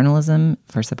in its journalism,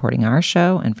 for supporting our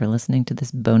show, and for listening to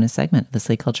this bonus segment of the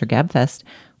Slate Culture Gabfest.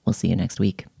 We'll see you next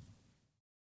week.